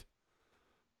support that.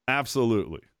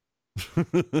 Absolutely.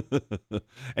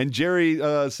 And Jerry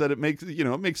said it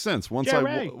makes sense. Once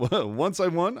I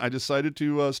won, I decided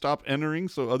to stop entering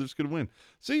so others could win.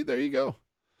 See, there you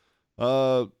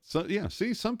go.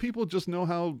 See, some people just know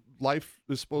how life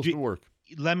is supposed to work.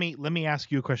 Let me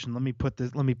ask you a question. Let me put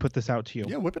this out to you.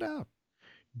 Yeah, whip it out.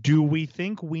 Do we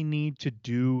think we need to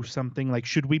do something like,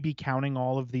 should we be counting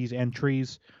all of these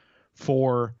entries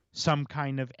for some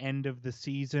kind of end of the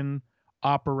season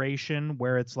operation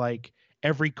where it's like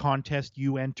every contest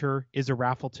you enter is a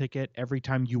raffle ticket, every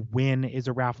time you win is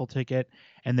a raffle ticket,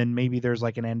 and then maybe there's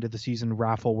like an end of the season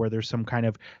raffle where there's some kind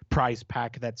of prize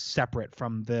pack that's separate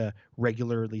from the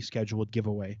regularly scheduled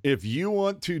giveaway? If you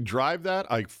want to drive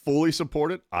that, I fully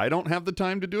support it. I don't have the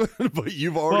time to do it, but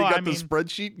you've already got the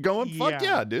spreadsheet going. Fuck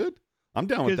yeah, dude. I'm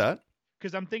down with that.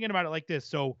 Because I'm thinking about it like this.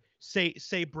 So say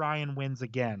Brian wins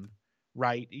again,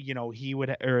 right?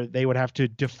 They would have to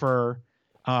defer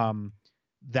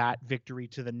that victory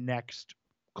to the next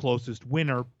closest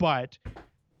winner, but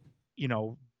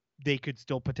they could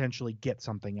still potentially get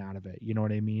something out of it. You know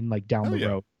what I mean? Like down the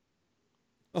road.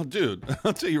 Oh, dude,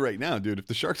 I'll tell you right now, dude, if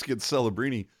the Sharks get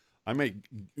Celebrini, I may,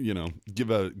 give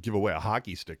away a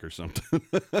hockey stick or something.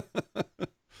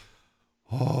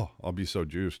 Oh, I'll be so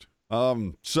juiced.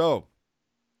 So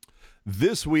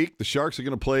this week, the Sharks are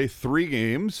going to play 3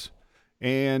 games.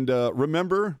 And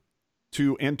remember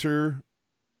to enter,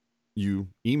 you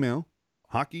email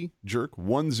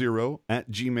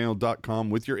hockeyjerk10@gmail.com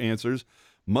with your answers.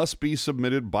 Must be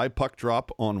submitted by puck drop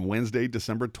on Wednesday,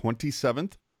 December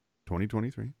 27th,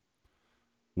 2023.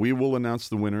 We will announce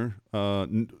the winner.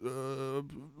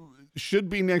 Should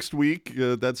be next week.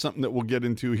 That's something that we'll get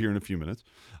into here in a few minutes.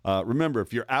 Remember,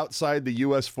 if you're outside the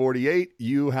U.S. 48,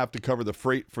 you have to cover the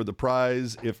freight for the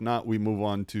prize. If not, we move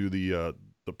on to the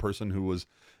person who was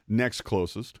next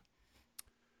closest.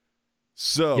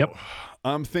 So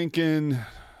I'm thinking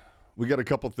we got a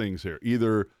couple things here.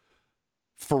 Either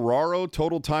Ferraro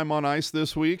total time on ice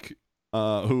this week,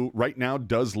 who right now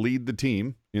does lead the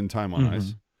team in time on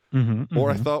ice. Or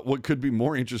I thought what could be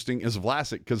more interesting is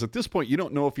Vlasic, because at this point you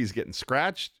don't know if he's getting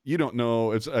scratched. You don't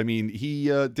know.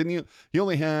 He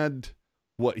only had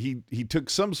he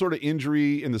took some sort of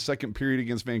injury in the second period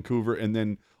against Vancouver, and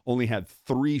then only had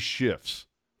 3 shifts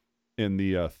in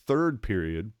the third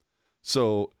period.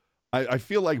 So I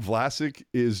feel like Vlasic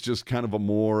is just kind of a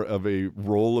more of a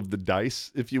roll of the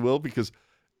dice, if you will, because,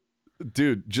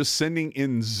 dude, just sending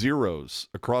in zeros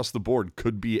across the board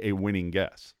could be a winning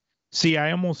guess. See,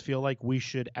 I almost feel like we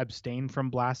should abstain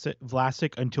from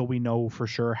Vlasic until we know for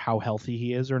sure how healthy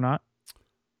he is or not.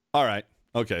 All right.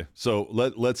 Okay. So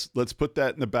let's put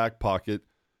that in the back pocket.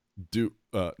 No,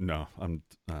 I'm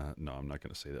not going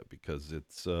to say that because it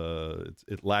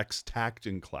lacks tact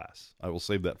in class. I will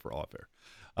save that for off air.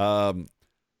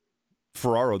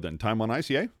 Ferraro then. Time on ice,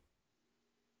 yeah?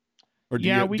 Or do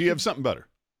Yeah, you have something better?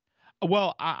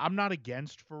 Well, I'm not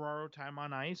against Ferraro time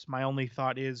on ice. My only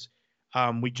thought is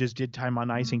we just did time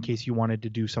on ice in case you wanted to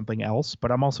do something else,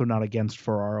 but I'm also not against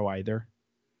Ferraro either.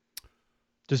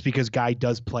 Just because Guy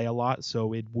does play a lot,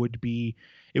 so it would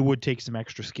take some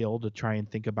extra skill to try and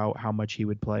think about how much he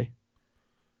would play.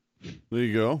 There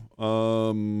you go.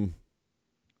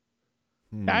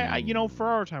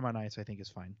 Ferraro time on ice I think is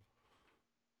fine.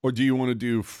 Or do you want to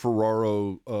do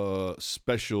Ferraro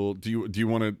special? Do you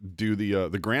want to do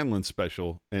the Granlund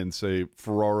special and say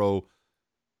Ferraro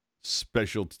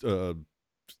special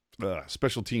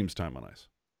special teams time on ice?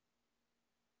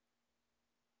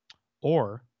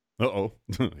 Or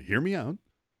hear me out.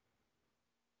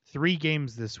 3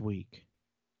 games this week.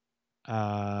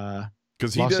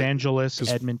 Because Los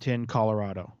Angeles, Edmonton,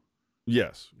 Colorado.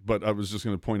 Yes, but I was just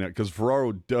going to point out because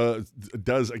Ferraro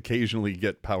does occasionally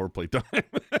get power play time.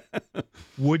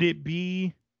 Would it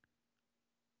be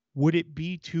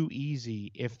too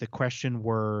easy if the question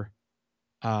were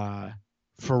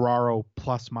Ferraro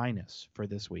plus minus for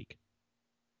this week?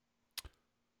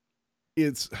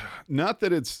 It's not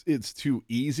that it's too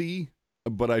easy,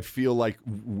 but I feel like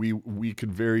we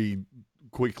could very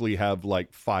quickly have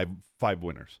like five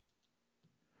winners.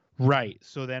 Right.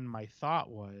 So then my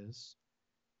thought was,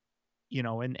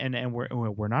 and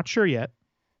we're not sure yet.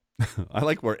 I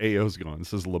like where AO's going.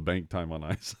 This is LeBanc time on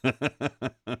ice.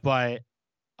 But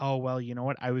you know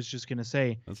what? I was just gonna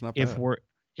say, that's not bad.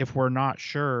 if we're not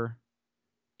sure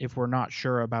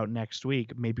about next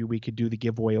week, maybe we could do the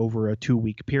giveaway over a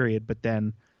 2-week period, but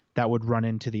then that would run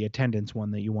into the attendance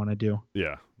one that you want to do.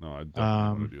 Yeah. No, I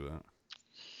definitely want to do that.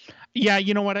 Yeah,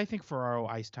 you know what? I think Ferraro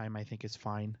ice time is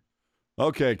fine.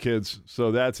 Okay, kids.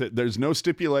 So that's it. There's no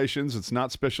stipulations. It's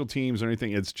not special teams or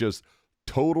anything. It's just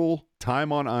total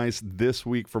time on ice this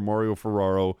week for Mario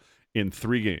Ferraro in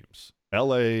 3 games.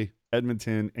 LA,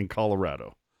 Edmonton, and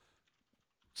Colorado.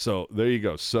 So there you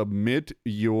go. Submit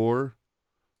your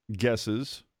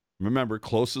guesses. Remember,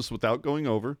 closest without going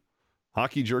over.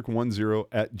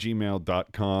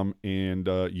 hockeyjerk10@gmail.com, and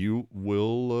you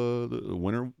will, the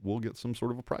winner will get some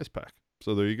sort of a prize pack.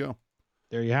 So there you go.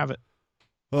 There you have it.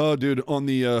 Oh, dude, on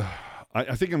the,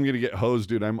 I think I'm going to get hosed,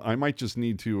 dude. I might just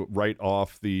need to write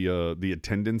off the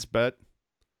attendance bet.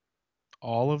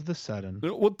 All of the sudden.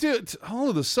 Well, dude, all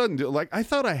of a sudden, dude, like, I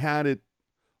thought I had it.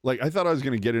 Like, I thought I was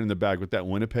going to get it in the bag with that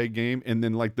Winnipeg game, and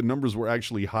then, like, the numbers were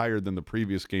actually higher than the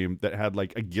previous game that had,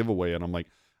 like, a giveaway, and I'm like,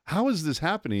 how is this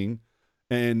happening?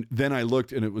 And then I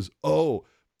looked, and it was,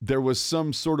 there was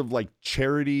some sort of, like,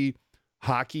 charity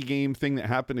hockey game thing that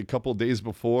happened a couple of days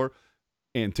before,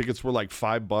 and tickets were, like,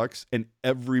 $5, and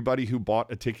everybody who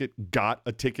bought a ticket got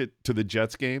a ticket to the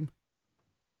Jets game.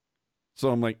 So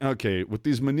I'm like, okay, with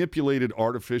these manipulated,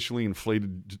 artificially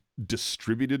inflated,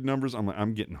 distributed numbers, I'm like,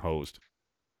 I'm getting hosed.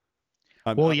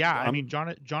 I mean,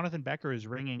 Jonathan Becker is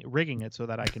rigging it so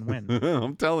that I can win.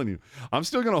 I'm telling you, I'm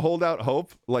still gonna hold out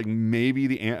hope. Like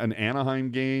maybe an Anaheim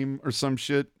game or some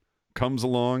shit comes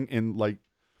along and like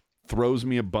throws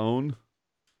me a bone.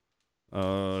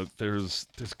 There's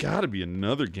got to be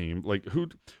another game. Like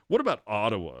what about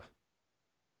Ottawa?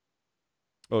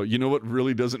 Oh, you know what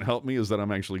really doesn't help me is that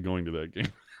I'm actually going to that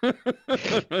game.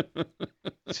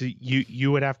 So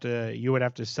you would have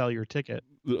to sell your ticket.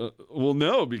 Well,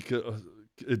 no, because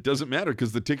it doesn't matter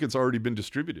because the ticket's already been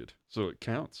distributed, so it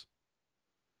counts.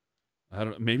 I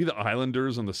don't know. Maybe the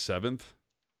Islanders on the 7th.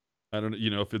 I don't know.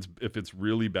 You know, if it's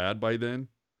really bad by then,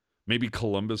 maybe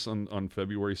Columbus on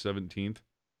February 17th.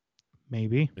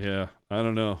 Maybe. Yeah, I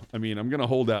don't know. I mean, I'm gonna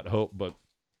hold out hope, but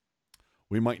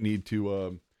we might need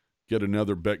to get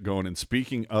another bet going. And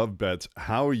speaking of bets,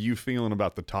 how are you feeling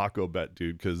about the taco bet,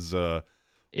 dude? Because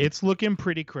it's looking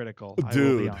pretty critical, dude, I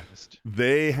will be honest.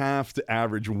 They have to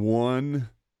average 1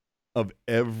 of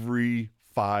every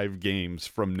 5 games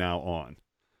from now on.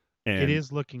 And it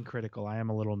is looking critical. I am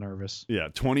a little nervous. Yeah,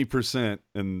 20%,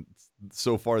 and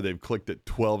so far they've clicked at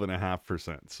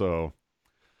 12.5%. So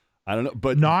I don't know,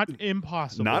 but not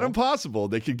impossible. Not impossible.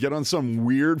 They could get on some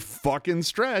weird fucking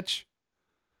stretch.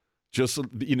 Just,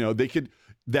 you know, they could,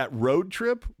 that road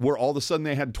trip where all of a sudden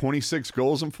they had 26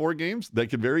 goals in 4 games, they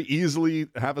could very easily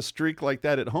have a streak like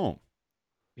that at home.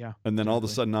 Yeah. And then all of a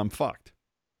sudden I'm fucked.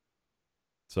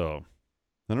 So,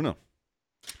 I don't know.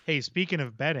 Hey, speaking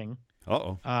of betting.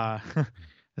 We've got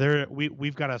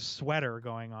a sweater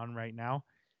going on right now.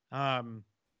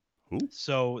 Who?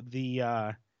 So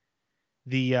the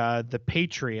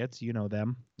Patriots, you know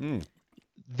them.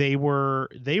 They were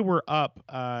up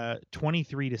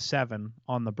 23-7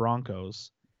 on the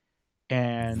Broncos,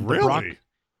 and really?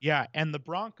 Yeah, and the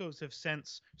Broncos have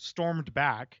since stormed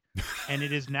back, and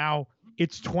it's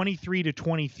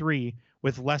 23-23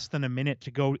 with less than a minute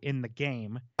to go in the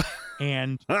game.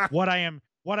 And what I am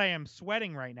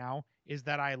sweating right now is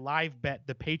that I live bet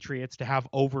the Patriots to have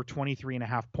over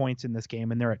 23.5 points in this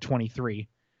game, and they're at 23.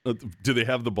 Do they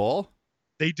have the ball?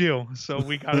 They do. So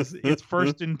we got it's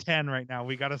 1st and 10 right now.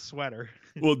 We got a sweater.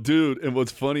 Well, dude, and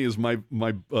what's funny is my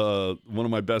one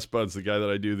of my best buds, the guy that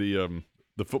I do the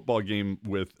football game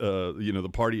with, the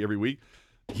party every week.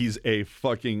 He's a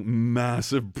fucking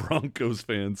massive Broncos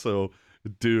fan. So,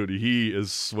 dude, he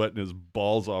is sweating his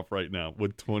balls off right now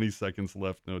with 20 seconds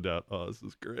left, no doubt. Oh, this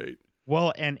is great.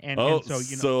 Well, and so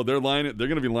so they're going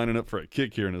to be lining up for a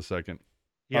kick here in a second.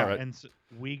 Yeah, all right. and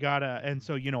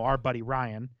so our buddy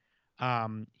Ryan,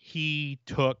 he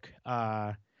took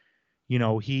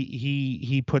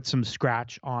he put some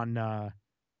scratch on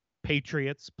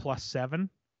Patriots +7,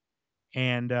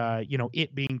 and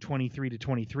it being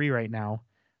 23-23 right now,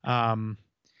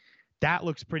 that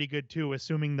looks pretty good too,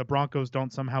 assuming the Broncos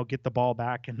don't somehow get the ball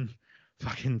back and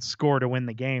fucking score to win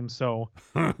the game. So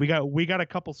we got a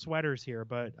couple sweaters here,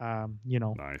 but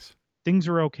Nice. Things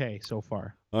are okay so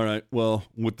far. All right. Well,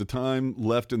 with the time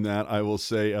left in that, I will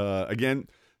say again,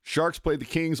 Sharks played the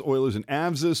Kings, Oilers, and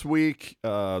Avs this week.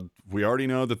 We already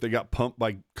know that they got pumped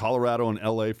by Colorado and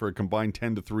LA for a combined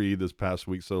 10-3 this past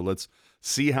week. So let's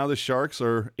see how the Sharks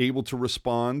are able to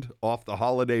respond off the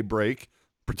holiday break,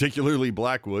 particularly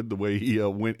Blackwood, the way he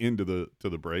went into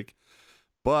the break.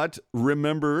 But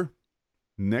remember,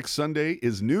 next Sunday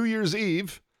is New Year's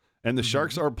Eve, and the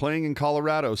Sharks are playing in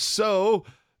Colorado. So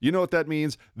you know what that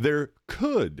means? There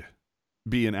could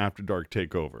be an After Dark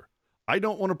takeover. I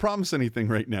don't want to promise anything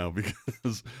right now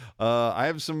because I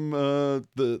have some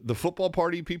the football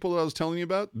party people that I was telling you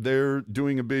about. They're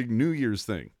doing a big New Year's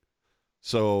thing,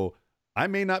 so I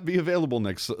may not be available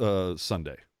next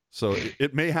Sunday. So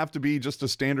it may have to be just a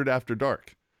standard After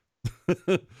Dark.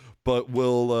 But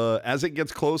we'll as it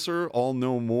gets closer, I'll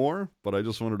know more. But I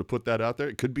just wanted to put that out there.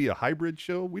 It could be a hybrid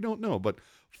show. We don't know, but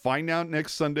find out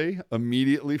next Sunday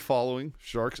immediately following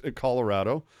Sharks at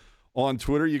Colorado. On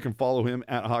Twitter, you can follow him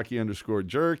at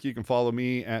hockey_jerk. You can follow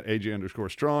me at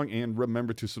AJ_strong. And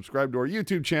remember to subscribe to our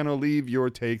YouTube channel. Leave your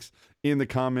takes in the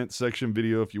comment section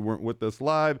video if you weren't with us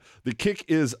live. The kick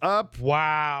is up.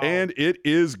 Wow. And it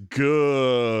is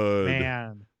good.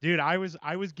 Man. Dude, I was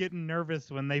getting nervous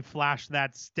when they flashed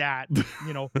that stat.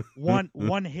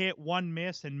 One hit, one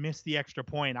miss, and missed the extra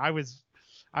point. I was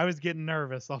getting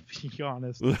nervous, I'll be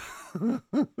honest.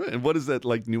 And what is that,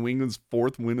 like New England's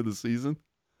 4th win of the season?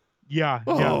 Yeah.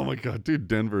 Oh my God, dude!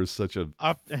 Denver is such a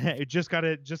just got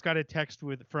a text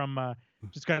from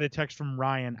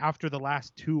Ryan after the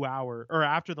last 2 hours or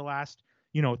after the last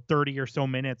 30 or so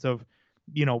minutes of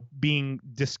being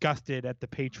disgusted at the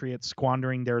Patriots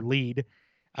squandering their lead.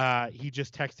 He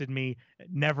just texted me,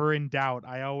 "Never in doubt.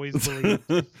 I always believed."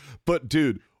 But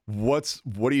dude, what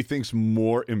do you think's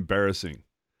more embarrassing?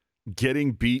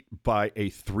 Getting beat by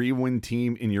a 3-win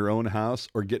team in your own house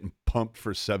or getting pumped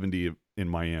for 70 in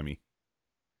Miami?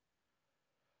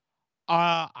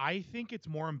 I think it's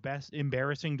more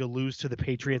embarrassing to lose to the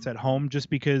Patriots at home just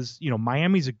because,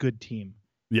 Miami's a good team.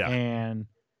 Yeah. And,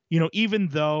 even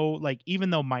though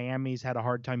Miami's had a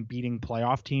hard time beating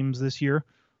playoff teams this year,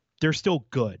 they're still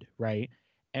good, right?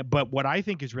 But what I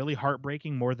think is really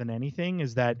heartbreaking more than anything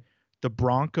is that the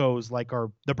Broncos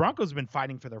have been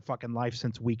fighting for their fucking life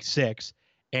since week 6.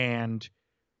 And,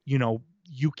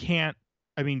 you can't,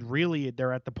 really,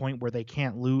 they're at the point where they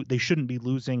can't lose. They shouldn't be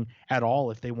losing at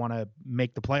all if they want to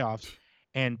make the playoffs.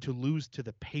 And to lose to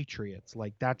the Patriots,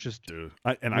 like that just dude,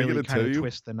 I gotta tell you,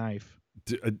 twist the knife.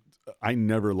 I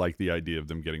never liked the idea of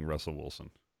them getting Russell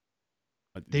Wilson.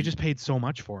 They just paid so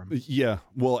much for him. Yeah,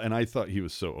 well, and I thought he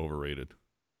was so overrated.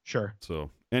 Sure.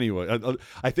 So anyway,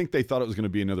 I think they thought it was going to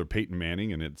be another Peyton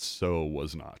Manning, and it so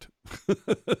was not.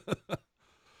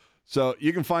 So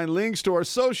you can find links to our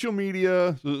social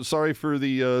media. Sorry for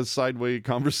the sideway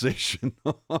conversation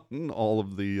on all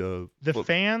of the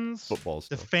fans football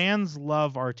stuff. The fans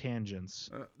love our tangents.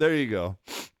 There you go.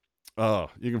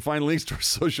 You can find links to our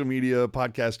social media,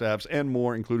 podcast apps, and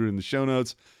more included in the show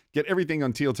notes. Get everything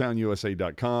on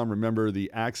tealtownusa.com. Remember, the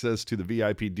access to the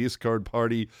VIP Discard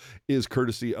party is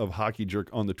courtesy of Hockey Jerk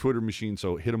on the Twitter machine,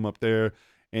 so hit them up there.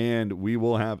 And we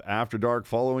will have After Dark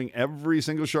following every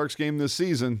single Sharks game this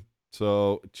season.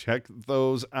 So check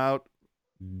those out.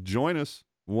 Join us,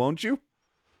 won't you?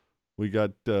 We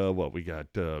got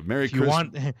Merry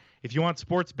Christmas. If you want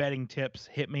sports betting tips,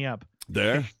 hit me up.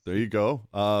 There you go.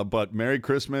 But Merry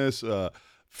Christmas,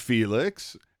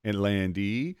 Felix and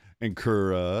Landy and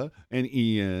Kura and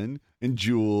Ian and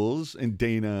Jules and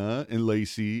Dana and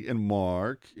Lacey and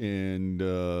Mark and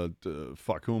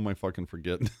fuck, who am I fucking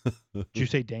forgetting? Did you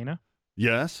say Dana?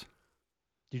 Yes.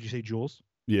 Did you say Jules?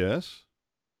 Yes.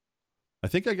 I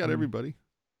think I got everybody.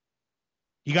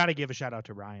 You got to give a shout out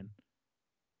to Ryan.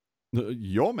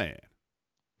 Your man.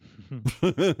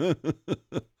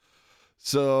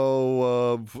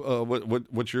 So,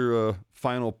 what's your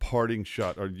final parting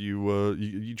shot? Are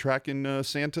you tracking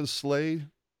Santa's sleigh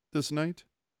this night?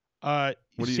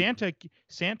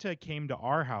 Santa came to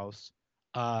our house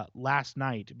last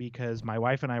night because my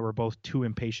wife and I were both too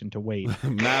impatient to wait.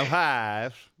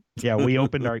 Malhive. Yeah, we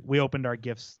opened our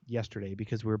gifts yesterday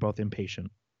because we were both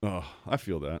impatient. Oh, I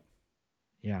feel that.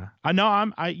 Yeah, I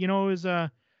know.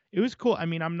 It was cool. I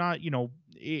mean, I'm not,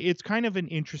 it's kind of an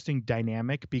interesting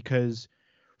dynamic because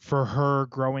for her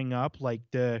growing up, like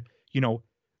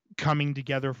coming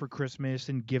together for Christmas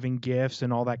and giving gifts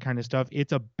and all that kind of stuff,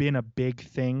 been a big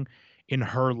thing in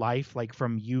her life, like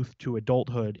from youth to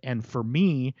adulthood. And for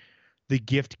me, the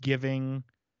gift giving,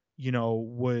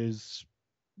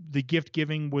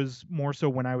 was more so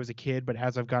when I was a kid, but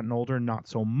as I've gotten older, not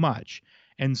so much.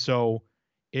 And so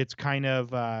it's kind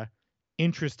of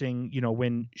interesting,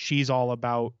 when she's all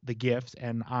about the gifts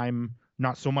and I'm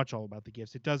not so much all about the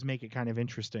gifts. It does make it kind of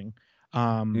interesting.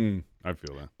 I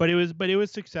feel that. But it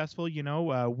was successful.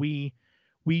 We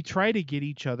try to get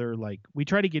each other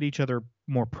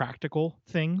more practical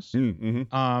things.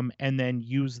 And then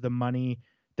use the money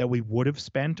that we would have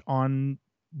spent on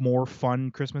more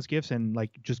fun Christmas gifts and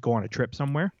like just go on a trip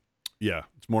somewhere. Yeah,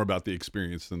 it's more about the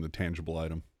experience than the tangible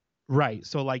item. Right.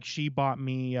 So like she bought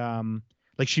me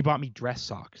dress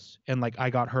socks and like I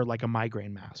got her like a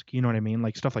migraine mask. You know what I mean?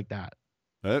 Like stuff like that.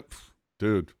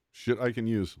 Dude, shit I can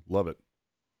use. Love it.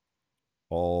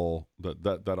 All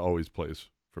that always plays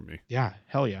for me. Yeah,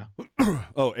 hell yeah.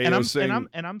 Oh, and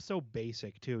I'm so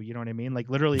basic too. You know what I mean? Like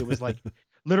literally, it was like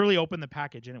literally open the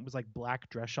package and it was like black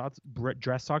dress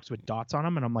socks with dots on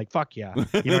them, and I'm like, fuck yeah.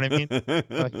 You know what I mean?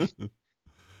 Like,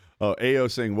 oh, AO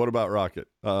saying, what about Rocket?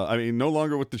 I mean, no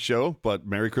longer with the show, but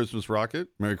Merry Christmas, Rocket.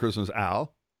 Merry Christmas,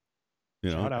 Al.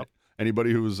 Shout out.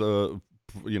 Anybody who's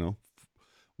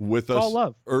with it's us all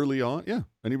love. early on. Yeah.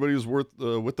 Anybody who's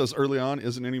with us early on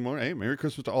isn't anymore. Hey, Merry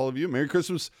Christmas to all of you. Merry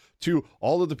Christmas to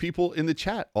all of the people in the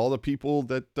chat, all the people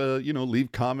that,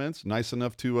 leave comments, nice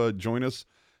enough to join us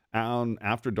on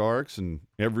After Darks and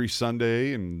every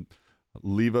Sunday and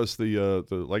leave us the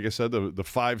like I said, the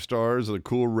 5 stars, the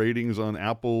cool ratings on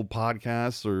Apple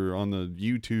Podcasts or on the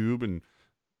YouTube, and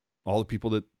all the people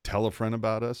that tell a friend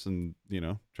about us and,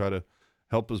 try to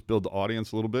help us build the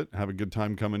audience a little bit, have a good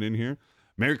time coming in here.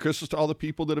 Merry Christmas to all the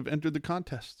people that have entered the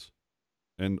contests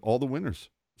and all the winners.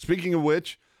 Speaking of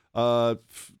which, for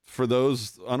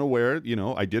those unaware,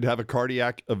 I did have a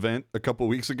cardiac event a couple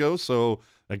weeks ago, so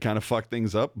that kind of fucked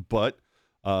things up. But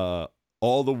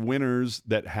all the winners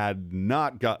that had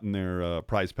not gotten their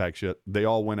prize packs yet, they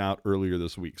all went out earlier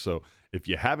this week. So if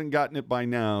you haven't gotten it by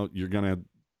now, you're going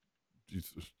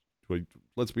to,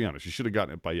 let's be honest, you should have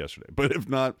gotten it by yesterday. But if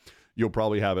not, you'll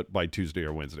probably have it by Tuesday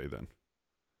or Wednesday then.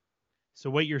 So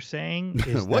what you're saying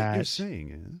is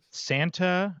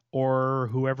Santa or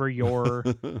whoever your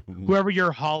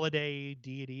holiday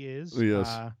deity is,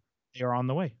 yes, they are on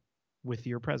the way with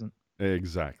your present.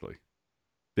 Exactly.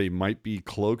 They might be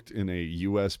cloaked in a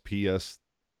USPS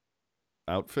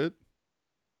outfit,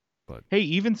 but hey,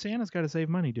 even Santa's got to save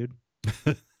money, dude.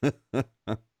 That's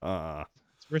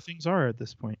where things are at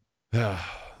this point.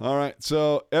 All right,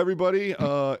 so everybody,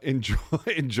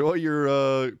 enjoy your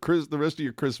the rest of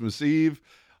your Christmas Eve.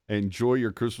 Enjoy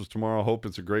your Christmas tomorrow. Hope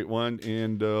it's a great one,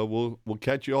 and we'll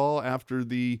catch you all after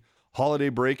the holiday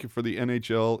break for the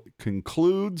NHL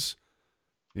concludes,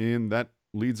 and that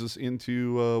leads us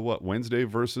into Wednesday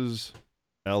versus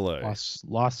LA.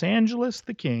 Los Angeles,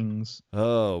 the Kings.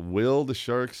 Will the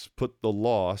Sharks put the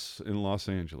loss in Los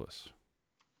Angeles?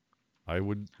 I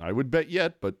would bet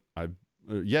but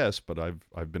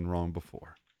I've been wrong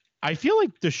before. I feel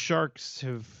like the Sharks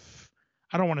have,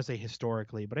 I don't want to say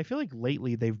historically, but I feel like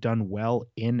lately they've done well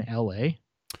in LA.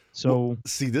 So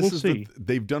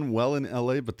they've done well in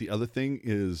LA, but the other thing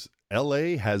is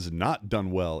LA has not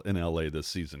done well in LA this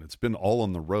season. It's been all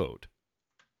on the road.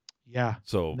 Yeah.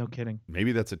 So no kidding.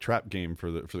 Maybe that's a trap game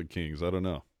for the Kings. I don't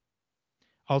know.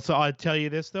 Also, I'll tell you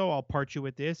this though. I'll part you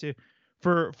with this.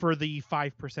 For the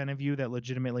 5% of you that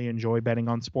legitimately enjoy betting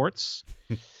on sports,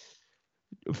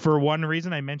 for one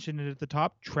reason, I mentioned it at the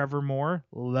top, Trevor Moore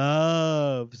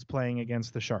loves playing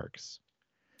against the Sharks.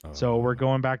 So we're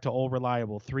going back to old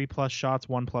reliable. 3+ shots,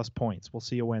 1+ points. We'll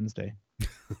see you Wednesday.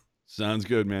 Sounds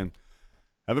good, man.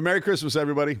 Have a Merry Christmas,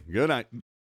 everybody. Good night.